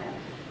working on it.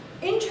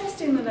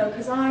 Interestingly though,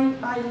 because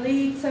I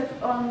lead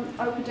on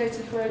open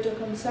data for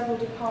ODUC on several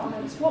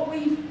departments, what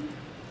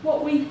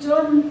we've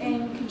done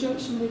in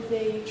conjunction with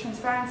the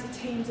transparency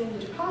teams in the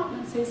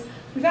departments is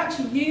we've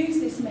actually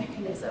used this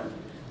mechanism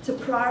to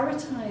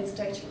prioritise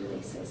data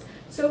releases.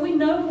 So we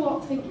know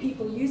what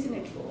people are using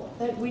it for,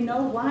 we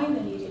know why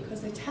they need it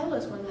because they tell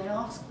us when they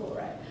ask for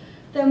it.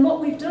 Then what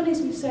we've done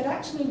is we've said,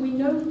 actually, we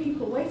know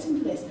people are waiting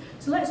for this,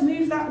 so let's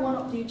move that one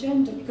up the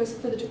agenda because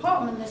for the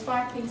department there's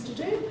 5 things to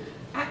do,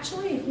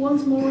 actually, if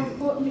one's more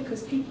important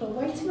because people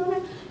are waiting on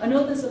it, and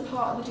others are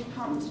part of the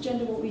department's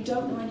agenda, but we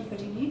don't know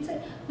anybody needs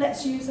it,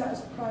 let's use that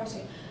as a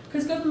priority.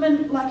 Because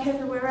government, like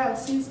everywhere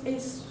else,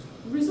 is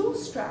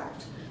resource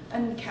strapped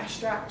and cash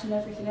strapped and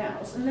everything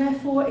else, and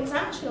therefore it's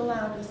actually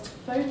allowed us to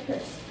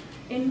focus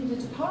in the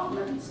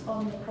departments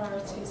on the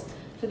priorities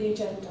for the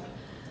agenda.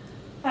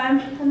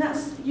 And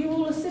that's you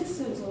all as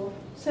citizens, or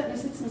certainly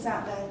citizens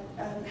out there,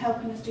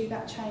 helping us do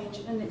that change,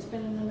 and it's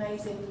been an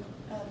amazing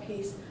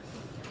piece.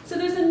 So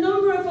there's a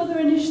number of other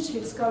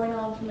initiatives going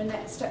on from a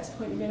next steps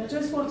point of view, and I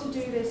just want to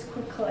do this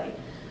quickly.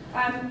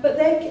 But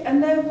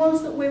they're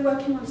ones that we're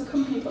working on as a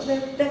company, but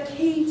they're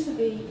key to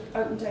the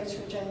open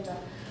data agenda.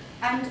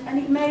 And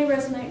it may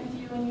resonate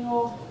with you in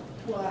your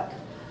work.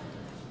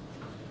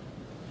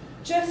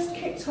 Just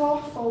kicked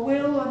off, or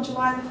will on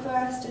July the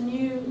 1st, a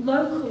new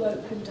local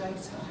open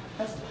data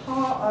as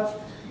part of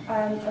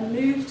a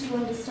move to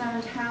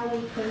understand how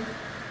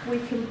we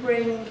can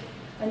bring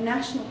a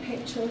national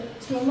picture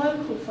to a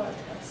local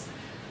focus.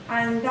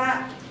 And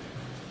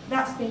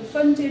that's been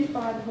funded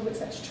by the Public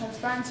Sector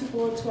Transparency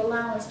Board to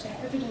allow us to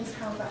evidence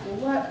how that will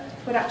work,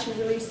 but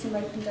actually release some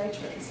open data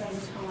at the same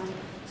time.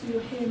 So you'll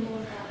hear more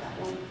about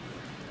that one.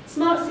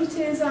 Smart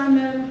cities, I'm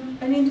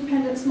an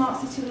independent smart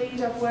city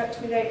lead. I've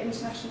worked with 8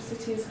 international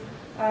cities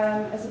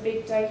as a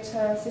big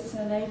data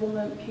citizen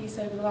enablement piece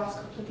over the last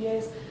couple of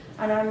years,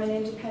 and I'm an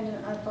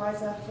independent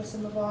advisor for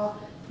some of our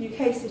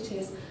UK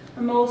cities.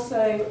 I've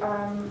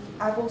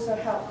also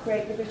helped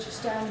create the British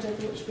Standard,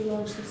 which we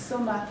launched this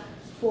summer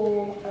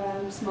for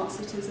smart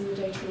cities and the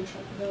data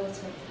interoperability.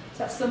 So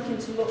that's something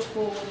to look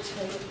forward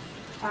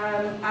to.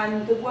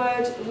 And the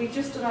word, we've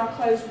just done our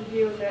closed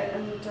review of it,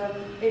 and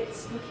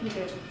it's looking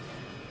good.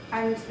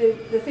 And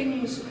the thing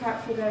you need to look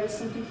out for there is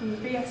something from the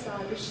BSI,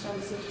 British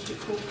Standards Institute,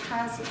 called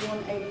PAS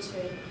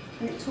 182,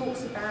 and it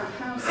talks about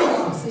how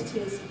smart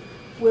cities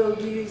will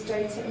use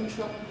data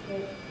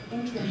interoperably.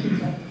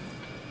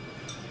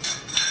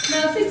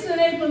 Now, citizen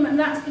enablement,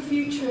 that's the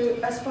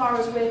future as far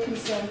as we're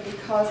concerned,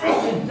 because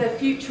the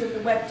future of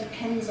the web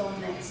depends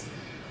on this.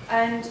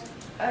 And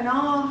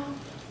our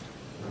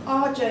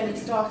journey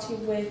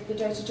started with the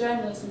data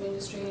journalism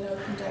industry and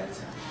open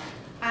data.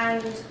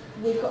 And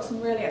we've got some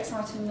really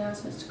exciting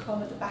announcements to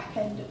come at the back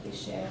end of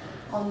this year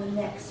on the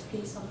next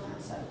piece on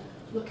that, so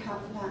look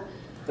out for that.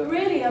 But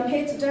really, I'm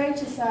here today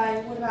to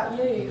say, what about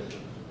you?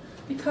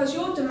 Because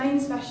you're domain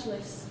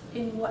specialists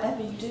in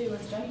whatever you do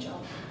as a day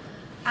job.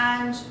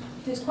 And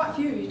there's quite a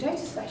few of you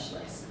data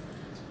specialists.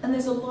 And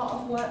there's a lot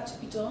of work to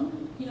be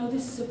done. You know,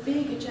 this is a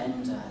big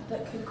agenda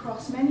that can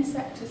cross many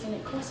sectors, and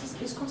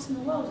it's crossing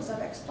the world, as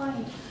I've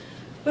explained.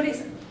 But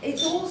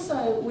it's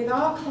also, with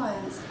our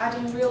clients,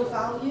 adding real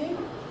value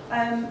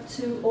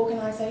to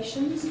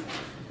organisations.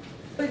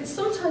 But it's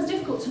sometimes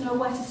difficult to know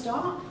where to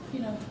start. You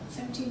know,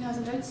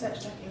 17,000 data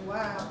sets checking,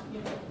 wow,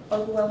 you're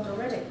overwhelmed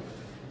already.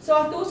 So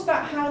I thought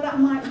about how that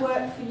might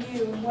work for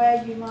you and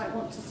where you might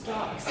want to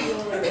start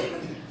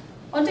exploring.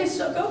 On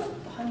data.gov,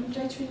 Home of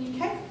Data in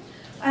the UK,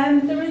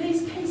 there are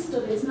these case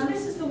studies. Now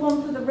this is the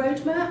one for the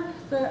roadmap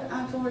that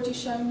I've already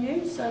shown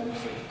you. So we've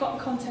sort of got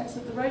the context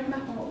of the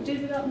roadmap and what we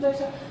did with open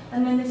data,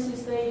 and then this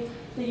is the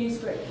user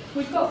group.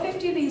 We've got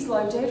 50 of these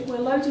loaded. We're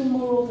loading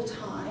more all the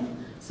time.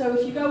 So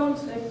if you go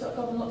onto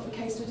data.gov and look for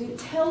case studies, it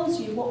tells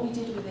you what we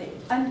did with it.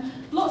 And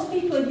lots of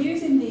people are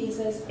using these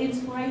as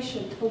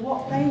inspiration for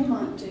what they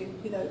might do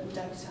with open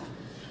data.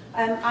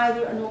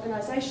 Either at an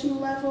organisational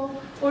level,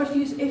 or if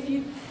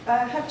you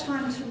had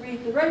time to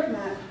read the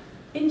roadmap,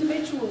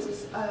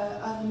 individuals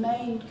are the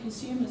main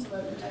consumers of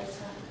open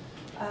data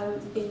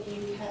in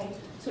the UK,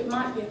 so it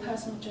might be a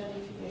personal journey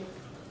for you.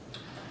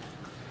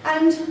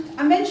 And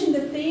I mentioned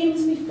the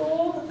themes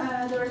before.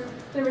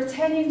 There are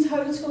 10 in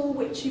total,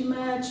 which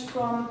emerged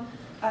from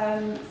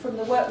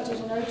the work we did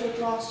in ODIG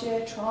last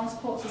year: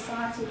 transport,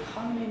 society,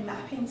 economy,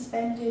 mapping,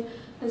 spending.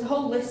 There's a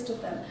whole list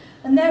of them.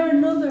 And they're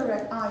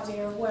another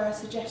idea of where I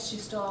suggest you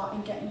start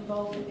in getting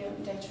involved with the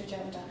open data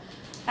agenda.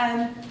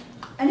 And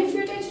if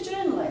you're a data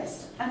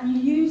journalist and you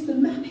use the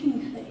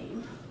mapping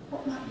theme,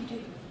 what might you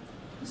do?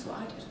 That's what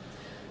I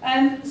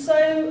did.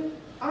 So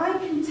I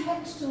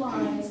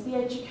contextualise the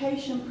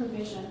education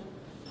provision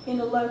in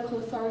a local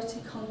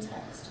authority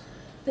context.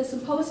 There's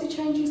some policy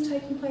changes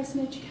taking place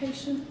in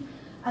education,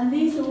 and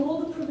these are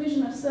all the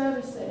provision of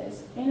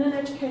services in an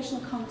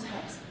educational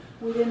context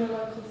within a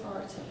local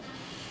authority.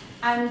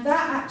 And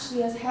that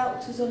actually has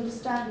helped us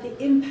understand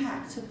the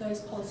impact of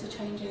those policy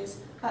changes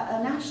at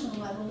a national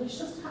level, which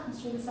just happens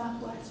through the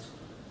southwest.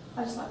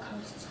 I just like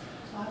coasts,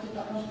 so I did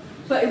that one.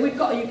 But we've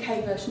got a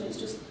UK version, it's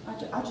just,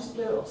 I just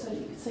blew it up so that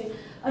you can see.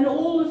 And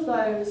all of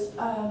those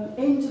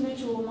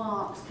individual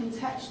marks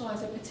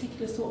contextualise a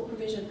particular sort of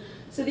provision.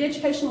 So the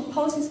educational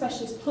policy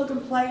specialists plug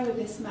and play with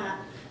this map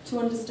to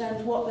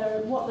understand what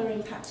they're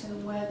impacting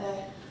and where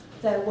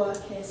their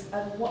work is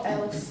and what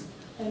else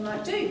they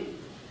might do.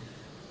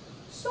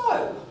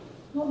 So,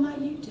 what might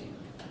you do?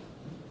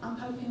 I'm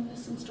hoping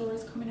there's some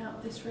stories coming out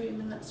of this room,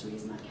 and that's the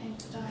reason I came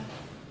today.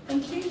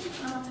 Thank you,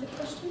 and I'll take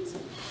questions.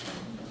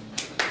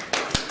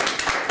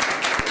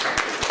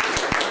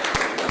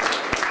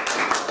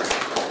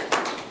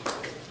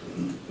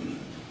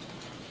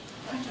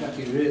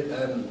 Jacqui,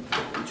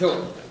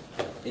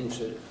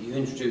 you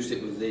introduced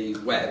it with the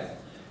web,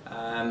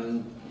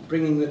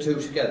 bringing the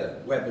two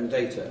together, web and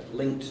data,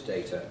 linked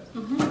data.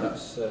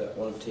 That's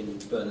one of Tim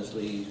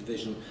Berners-Lee's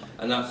vision,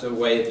 and that's a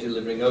way of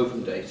delivering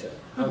open data.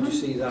 How do you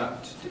see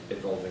that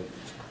evolving?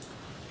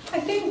 I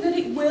think that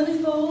it will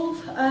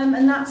evolve,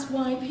 and that's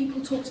why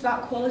people talked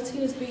about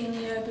quality as being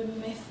the urban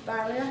myth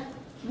barrier.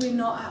 We're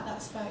not at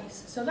that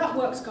space. So that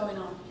work's going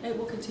on. It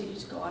will continue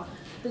to go on.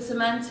 The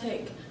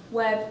semantic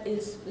web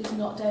is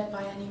not dead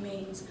by any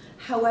means.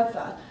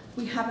 However,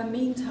 we have a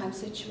meantime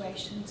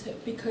situation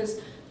because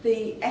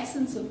the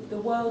essence of the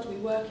world we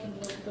work in,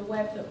 the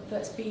web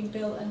that's being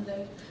built and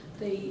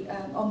the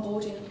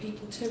onboarding of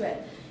people to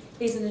it,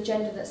 is an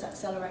agenda that's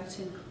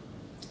accelerating.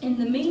 In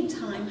the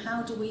meantime,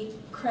 how do we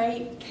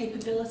create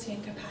capability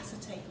and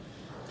capacity?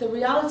 The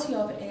reality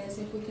of it is,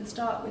 if we can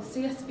start with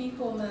CSV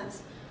formats,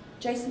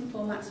 JSON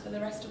formats for the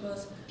rest of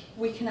us,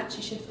 we can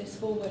actually shift this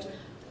forward.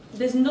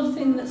 There's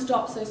nothing that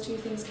stops those two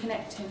things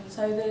connecting.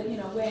 So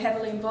we're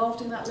heavily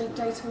involved in that linked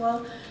data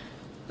world.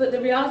 But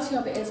the reality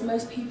of it is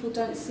most people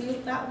don't see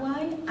it that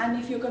way. And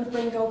if you're going to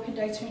bring open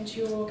data into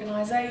your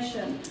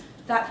organisation,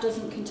 that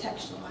doesn't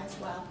contextualise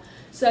well.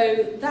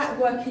 So that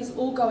work is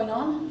all going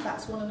on.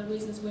 That's one of the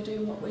reasons we're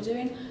doing what we're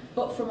doing.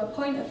 But from a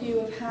point of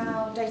view of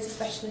how data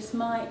specialists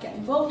might get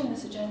involved in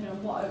this agenda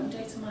and what open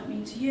data might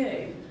mean to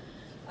you,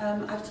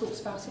 I've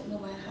talked about it in the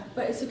way I have.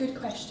 But it's a good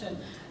question.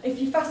 If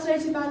you're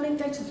fascinated by linked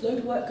data, there's a load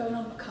of work going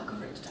on, but can't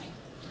cover it today.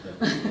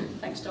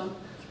 Thanks, John.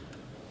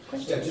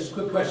 Questions? Yeah, just a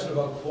quick question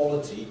about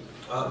quality.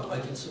 I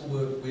did some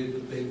work with a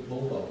big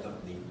mobile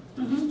company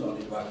who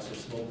started to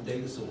access open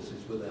data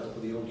sources with the help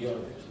of the ODI.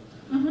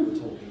 We're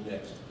talking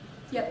next.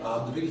 Yep.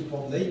 The biggest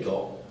problem they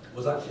got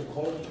was actually a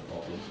quality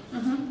problem,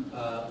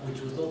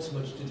 which was not so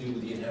much to do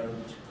with the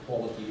inherent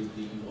quality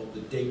of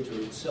the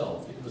data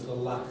itself, it was the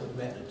lack of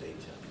metadata.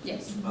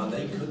 Yes. And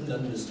they couldn't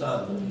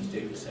understand what these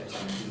data sets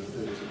actually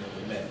referred to what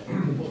they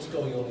meant. What's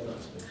going on in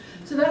that space?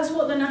 So that's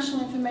what the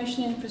National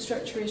Information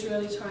Infrastructure is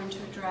really trying to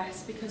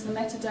address, because the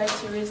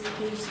metadata is the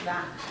key to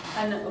that.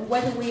 And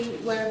whether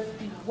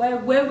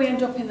where we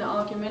end up in the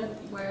argument,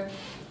 we're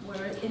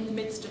in the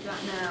midst of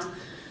that now.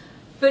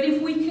 But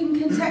if we can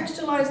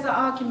contextualise that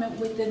argument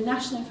with the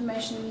National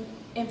Information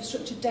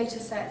Infrastructure data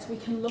sets, we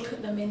can look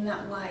at them in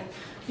that way.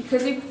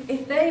 Because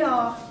if they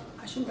are,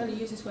 I shouldn't really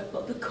use this word,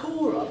 but the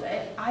core of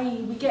it,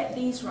 i.e. we get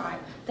these right,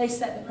 they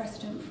set the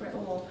precedent for it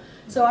all.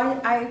 So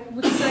I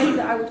would say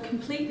that I would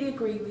completely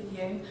agree with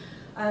you.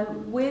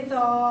 With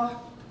our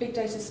big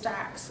data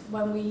stacks,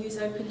 when we use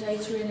open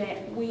data in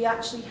it, we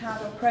actually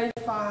have a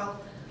profile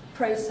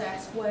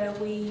process where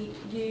we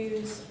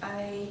use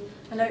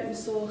an open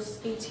source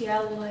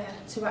ETL layer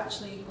to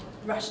actually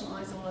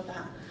rationalise all of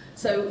that.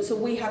 So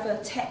we have a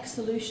tech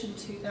solution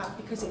to that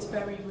because it's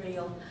very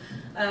real.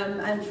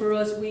 And for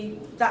us,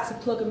 that's a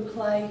plug and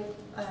play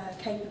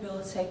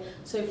capability.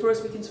 So for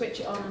us, we can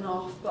switch it on and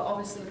off, but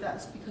obviously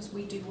that's because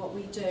we do what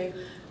we do.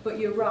 But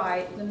you're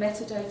right, the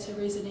metadata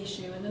is an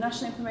issue. And the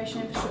National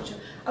Information Infrastructure,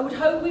 I would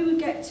hope we would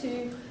get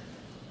to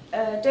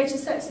data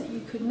sets that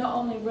you could not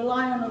only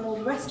rely on and all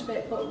the rest of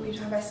it, but we'd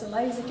have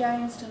SLAs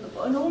against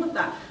and all of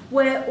that,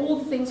 where all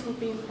the things would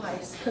be in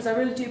place, because I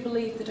really do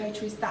believe the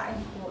data is that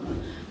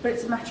important. But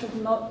it's a matter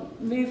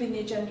of moving the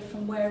agenda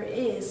from where it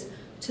is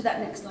to that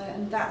next layer,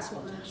 and that's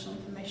what the National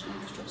Information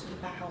Infrastructure is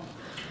about.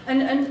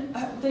 And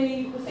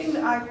the thing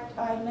that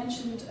I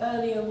mentioned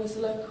earlier was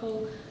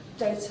local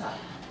data.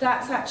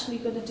 That's actually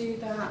going to do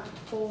that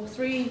for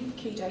 3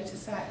 key data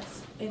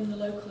sets in the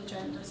local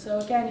agenda. So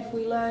again, if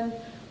we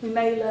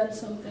may learn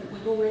something,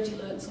 we've already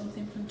learned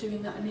something from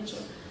doing that initial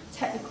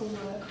technical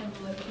work on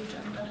the local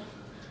agenda.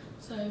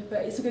 So,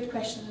 but it's a good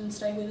question, and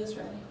stay with us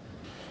really.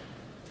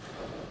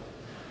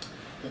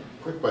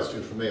 A quick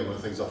question from me, and one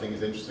of the things I think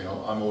is interesting,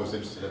 I'm always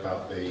interested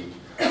about the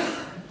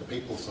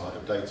people side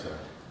of data.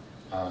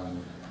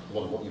 A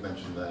lot of what you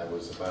mentioned there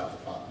was about the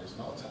fact that it's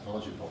not a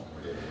technology problem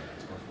we're dealing with,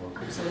 it's much more a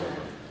people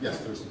problem. Yes,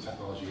 there are some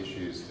technology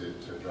issues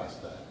to address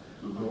there.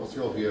 But what's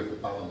your view of the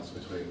balance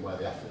between where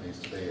the effort needs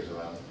to be is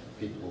around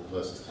people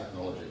versus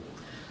technology?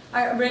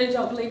 I really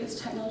don't believe it's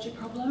a technology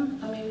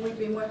problem. I mean, we've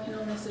been working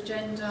on this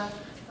agenda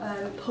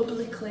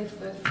publicly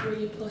for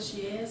 3+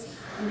 years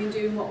and been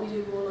doing what we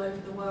do all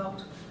over the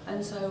world.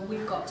 And so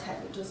we've got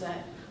tech that does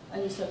it.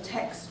 And so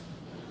tech's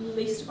the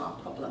least of our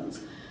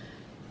problems.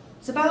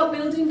 It's about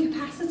building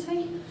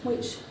capacity,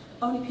 which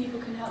only people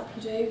can help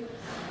you do.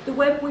 The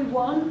web we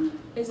want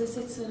is a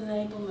citizen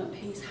enablement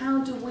piece.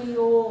 How do we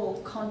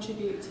all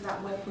contribute to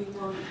that web we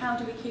want? How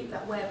do we keep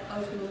that web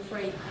open and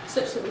free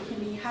such that we can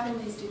be having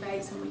these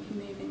debates and we can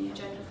move in the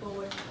agenda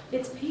forward?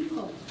 It's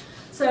people.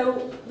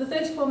 So the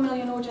 34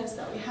 million audience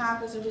that we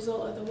have as a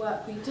result of the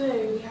work we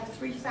do, we have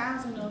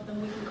 3,000 of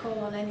them we can call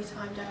on any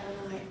time, day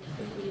or night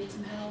if we need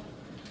some help.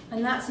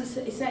 And that's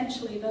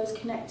essentially those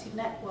connected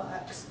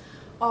networks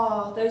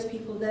are those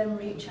people then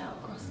reach out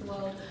across the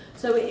world.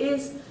 So it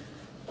is,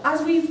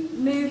 as we've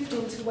moved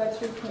into Web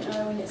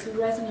 3.0 and it's a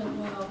resonant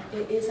world,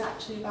 it is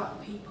actually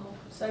about people.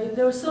 So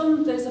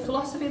there's a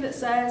philosophy that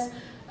says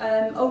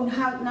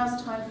Now's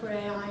the time for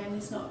AI and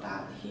it's not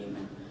about the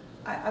human.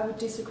 I would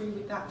disagree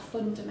with that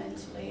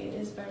fundamentally. It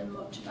is very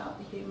much about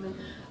the human.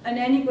 And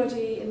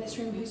anybody in this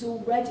room who's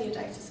already a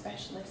data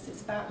specialist,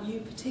 it's about you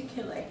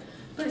particularly.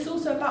 But it's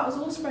also about us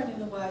all spreading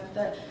the word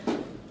that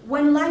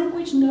when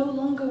language no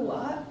longer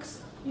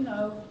works, you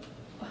know,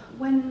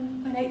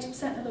 when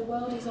 80% of the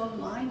world is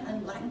online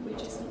and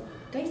language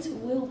isn't, data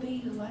will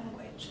be the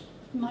language.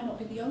 It might not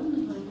be the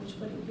only language,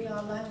 but it will be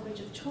our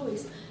language of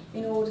choice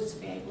in order to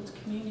be able to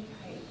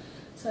communicate.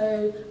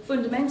 So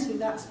fundamentally,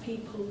 that's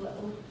people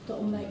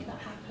that'll make that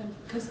happen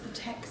because the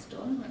tech's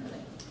done,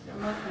 really.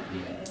 From my point of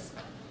view, it is.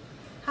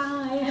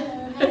 Hi.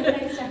 Hello.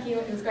 Thanks, Jacqui.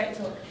 It was great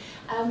talk.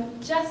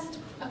 Just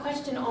a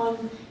question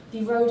on the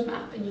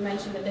roadmap, and you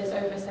mentioned that there's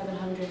over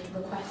 700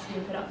 requests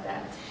being put up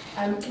there.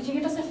 Could you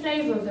give us a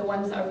flavour of the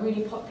ones that are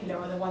really popular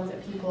or the ones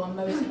that people are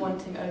most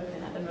wanting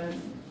open at the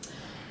moment?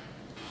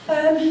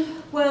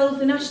 Well,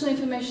 the National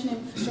Information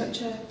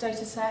Infrastructure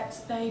data sets,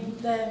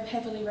 they're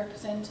heavily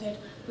represented.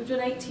 We've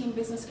done 18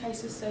 business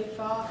cases so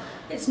far.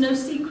 It's no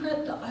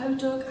secret that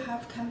ODUG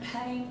have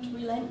campaigned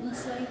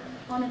relentlessly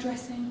on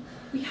addressing.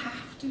 We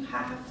have to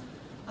have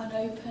an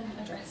open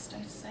address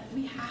data set.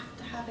 We have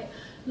to have it.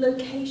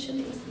 Location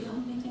is the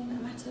only thing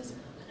that matters.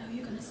 I know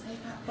you're going to say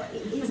that, but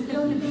it is the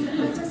only thing that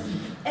matters.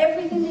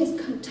 Everything is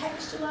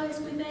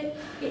contextualised with it.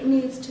 It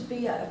needs to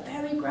be at a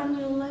very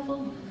granular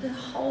level, the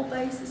whole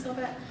basis of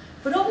it.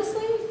 But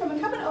obviously, from a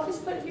Cabinet Office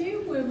point of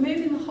view, we're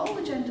moving the whole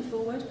agenda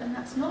forward, and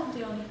that's not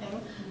the only thing.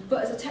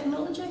 But as a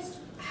technologist,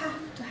 I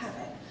have to have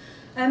it.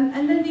 And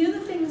then the other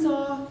things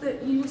are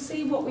that you'll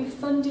see what we've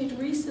funded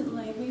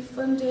recently. We've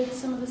funded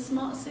some of the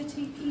smart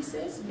city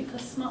pieces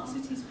because smart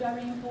city is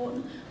very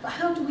important. But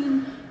how do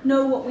we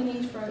know what we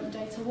need for open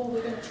data? Well,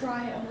 we're going to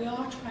try it, and we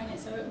are trying it.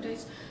 So open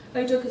data,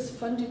 ODUG has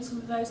funded some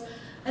of those.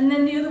 And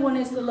then the other one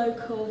is the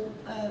local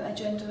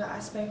agenda that I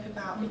spoke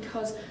about,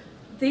 because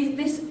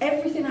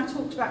everything I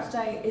talked about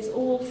today is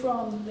all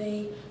from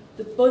the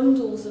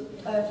bundles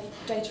of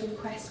data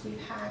requests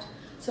we've had.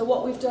 So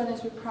what we've done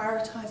is we've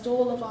prioritised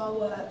all of our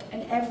work,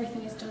 and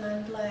everything is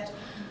demand-led.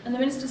 And the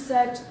Minister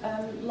said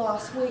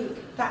last week,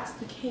 that's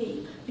the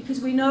key,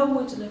 because we know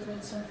we're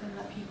delivering something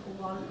that people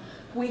want.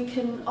 We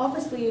can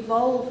obviously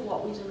evolve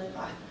what we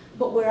deliver,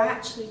 but we're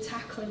actually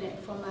tackling it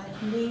from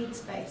a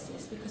needs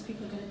basis because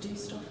people are going to do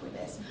stuff with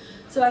this.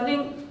 So I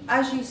think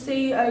as you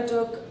see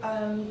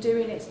ODUG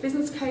doing its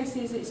business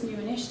cases, its new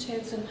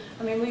initiatives, and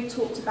I mean we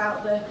talked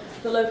about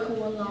the local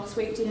one last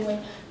week, didn't we?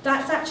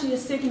 That's actually a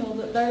signal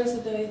that those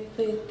are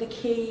the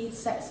key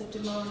sets of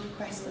demand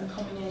requests that are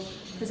coming in,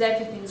 because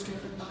everything's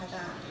driven by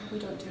that. We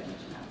don't do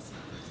anything else.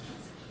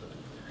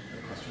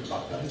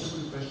 That is a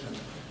good question.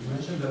 You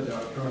mentioned that there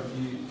are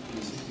currently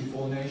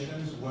 64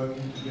 nations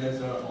working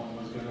together on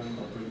what's going on in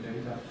corporate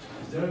data.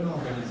 Is there an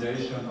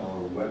organization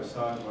or a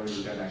website where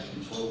you can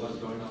actually follow what's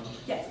going on?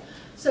 Yes.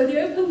 So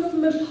the Open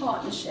Government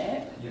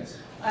Partnership, yes,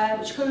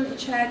 which is currently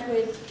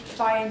chaired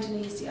by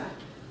Indonesia.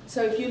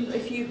 So if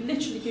you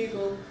literally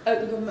Google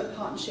Open Government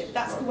Partnership,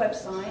 that's the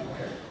website,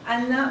 okay.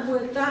 And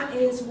that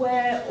is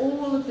where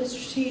all of the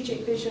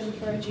strategic vision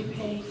for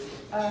OGP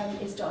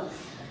is done.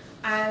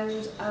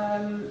 And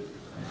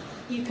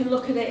you can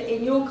look at it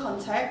in your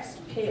context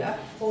here,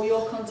 or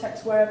your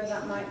context wherever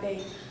that might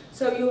be.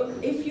 So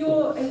if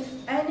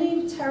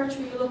any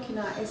territory you're looking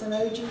at is an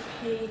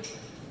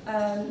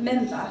OGP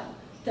member,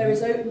 there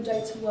is open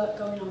data work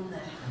going on there.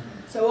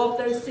 So of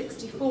those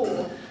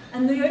 64,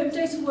 and the open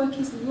data work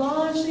is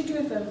largely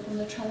driven from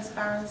the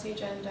transparency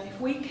agenda. If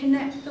we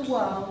connect the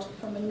world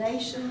from a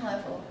nation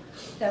level,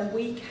 then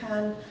we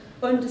can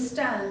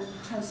understand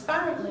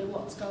transparently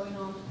what's going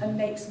on and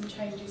make some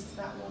changes to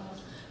that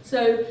world.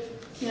 So,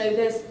 you know,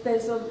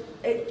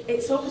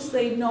 it's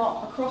obviously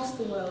not across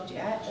the world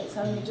yet. It's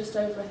only just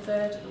over a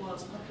third of the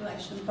world's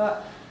population,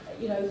 but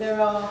you know, there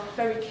are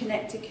very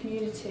connected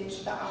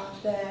communities that are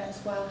there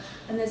as well.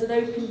 And there's an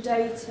open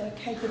data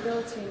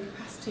capability and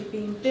capacity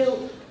being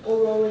built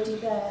or already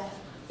there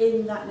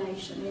in that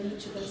nation, in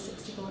each of those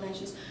 64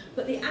 nations.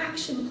 But the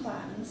action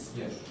plans,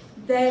 yes,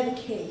 they're the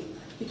key,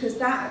 because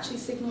that actually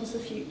signals the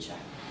future.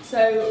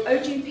 So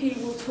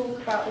OGP will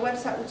talk about, the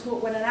website will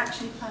talk when an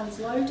action plan is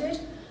loaded,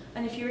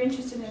 and if you're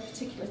interested in a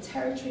particular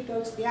territory,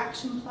 go to the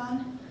action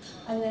plan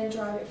and then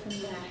drive it from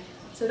there.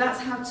 So that's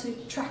how to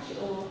track it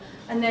all.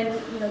 And then,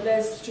 you know,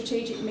 there's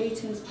strategic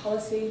meetings,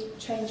 policy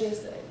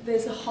changes,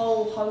 there's a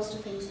whole host of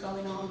things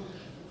going on.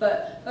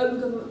 But open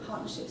government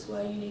partnerships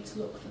where you need to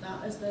look for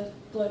that as the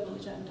global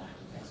agenda.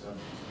 excellent.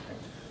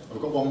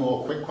 We've got one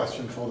more quick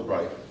question before the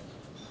break.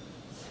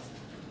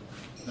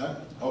 No?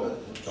 Oh,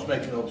 just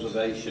make an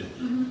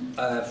observation.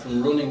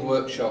 From running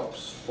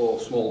workshops for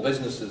small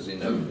businesses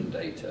in open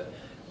data,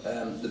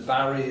 the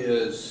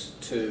barriers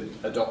to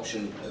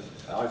adoption,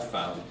 I've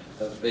found,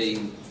 have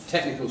been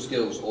technical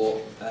skills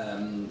or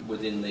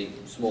within the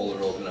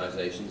smaller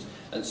organisations,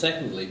 and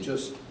secondly,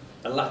 just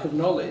a lack of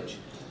knowledge.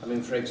 I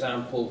mean, for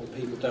example,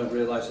 people don't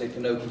realise they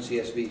can open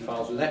CSV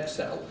files with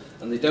Excel,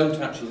 and they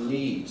don't actually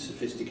need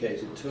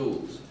sophisticated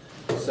tools.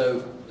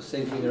 So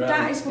Thinking around.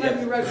 That is why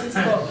we wrote this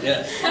book.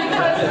 Yeah.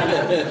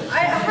 Because I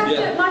have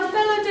Yeah. to, my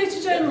fellow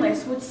data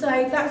journalists would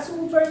say that's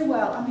all very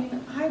well. I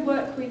mean, I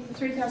work with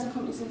 3,000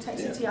 companies in Tech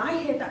City. I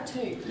hear that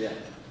too. Yeah.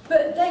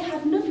 But they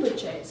have no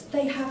budgets,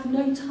 they have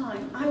no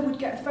time. I would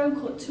get a phone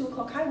call at 2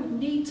 o'clock, I would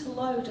need to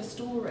load a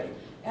story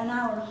an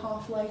hour and a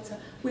half later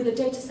with a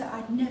data set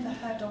I'd never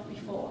heard of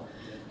before.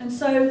 And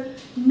so,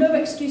 no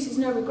excuses,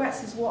 no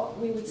regrets is what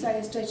we would say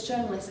as data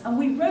journalists. And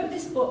we wrote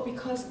this book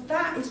because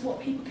that is what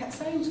people kept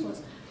saying to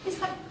us. It's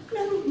like,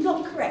 no,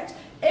 not correct.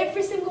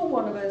 Every single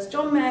one of us,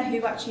 John Mayer,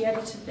 who actually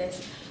edited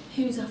this,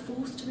 who's a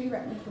force to be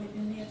reckoned with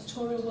in the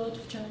editorial world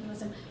of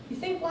journalism. You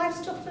think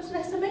life's tough as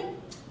an SME?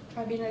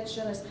 Try being an editor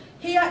journalist.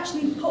 He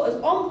actually put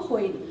us on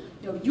point.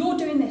 You know, you're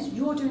doing this,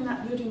 you're doing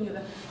that, you're doing the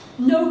other.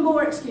 No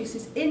more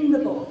excuses in the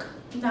book.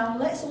 Now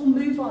let's all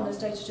move on as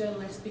data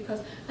journalists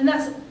because, and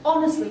that's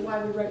honestly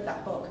why we wrote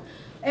that book.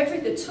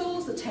 The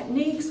tools, the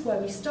techniques, where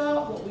we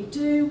start, what we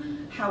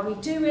do, how we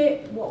do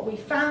it, what we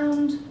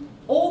found,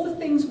 all the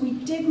things we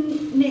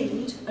didn't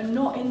need are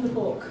not in the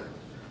book.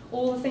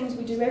 All the things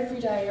we do every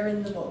day are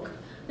in the book.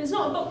 It's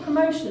not a book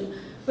promotion,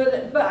 but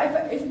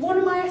if one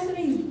of my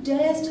SMEs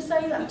dares to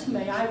say that to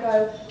me, I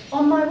go,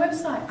 on my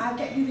website, I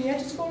get you the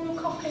editorial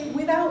copy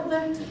without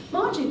the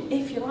margin,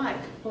 if you like,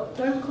 but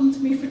don't come to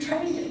me for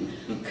training,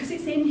 because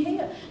it's in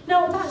here.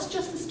 Now, that's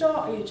just the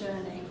start of your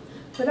journey,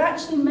 but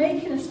actually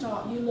making a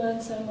start, you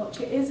learn so much.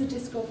 It is a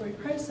discovery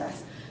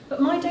process.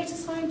 But my data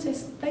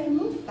scientists, they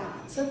love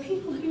that. So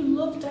people who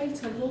love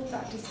data love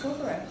that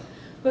discovery.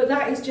 But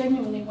that is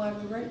genuinely why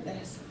we wrote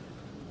this.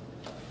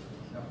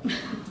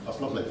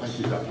 That's lovely. Thank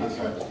you,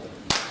 Jacqui.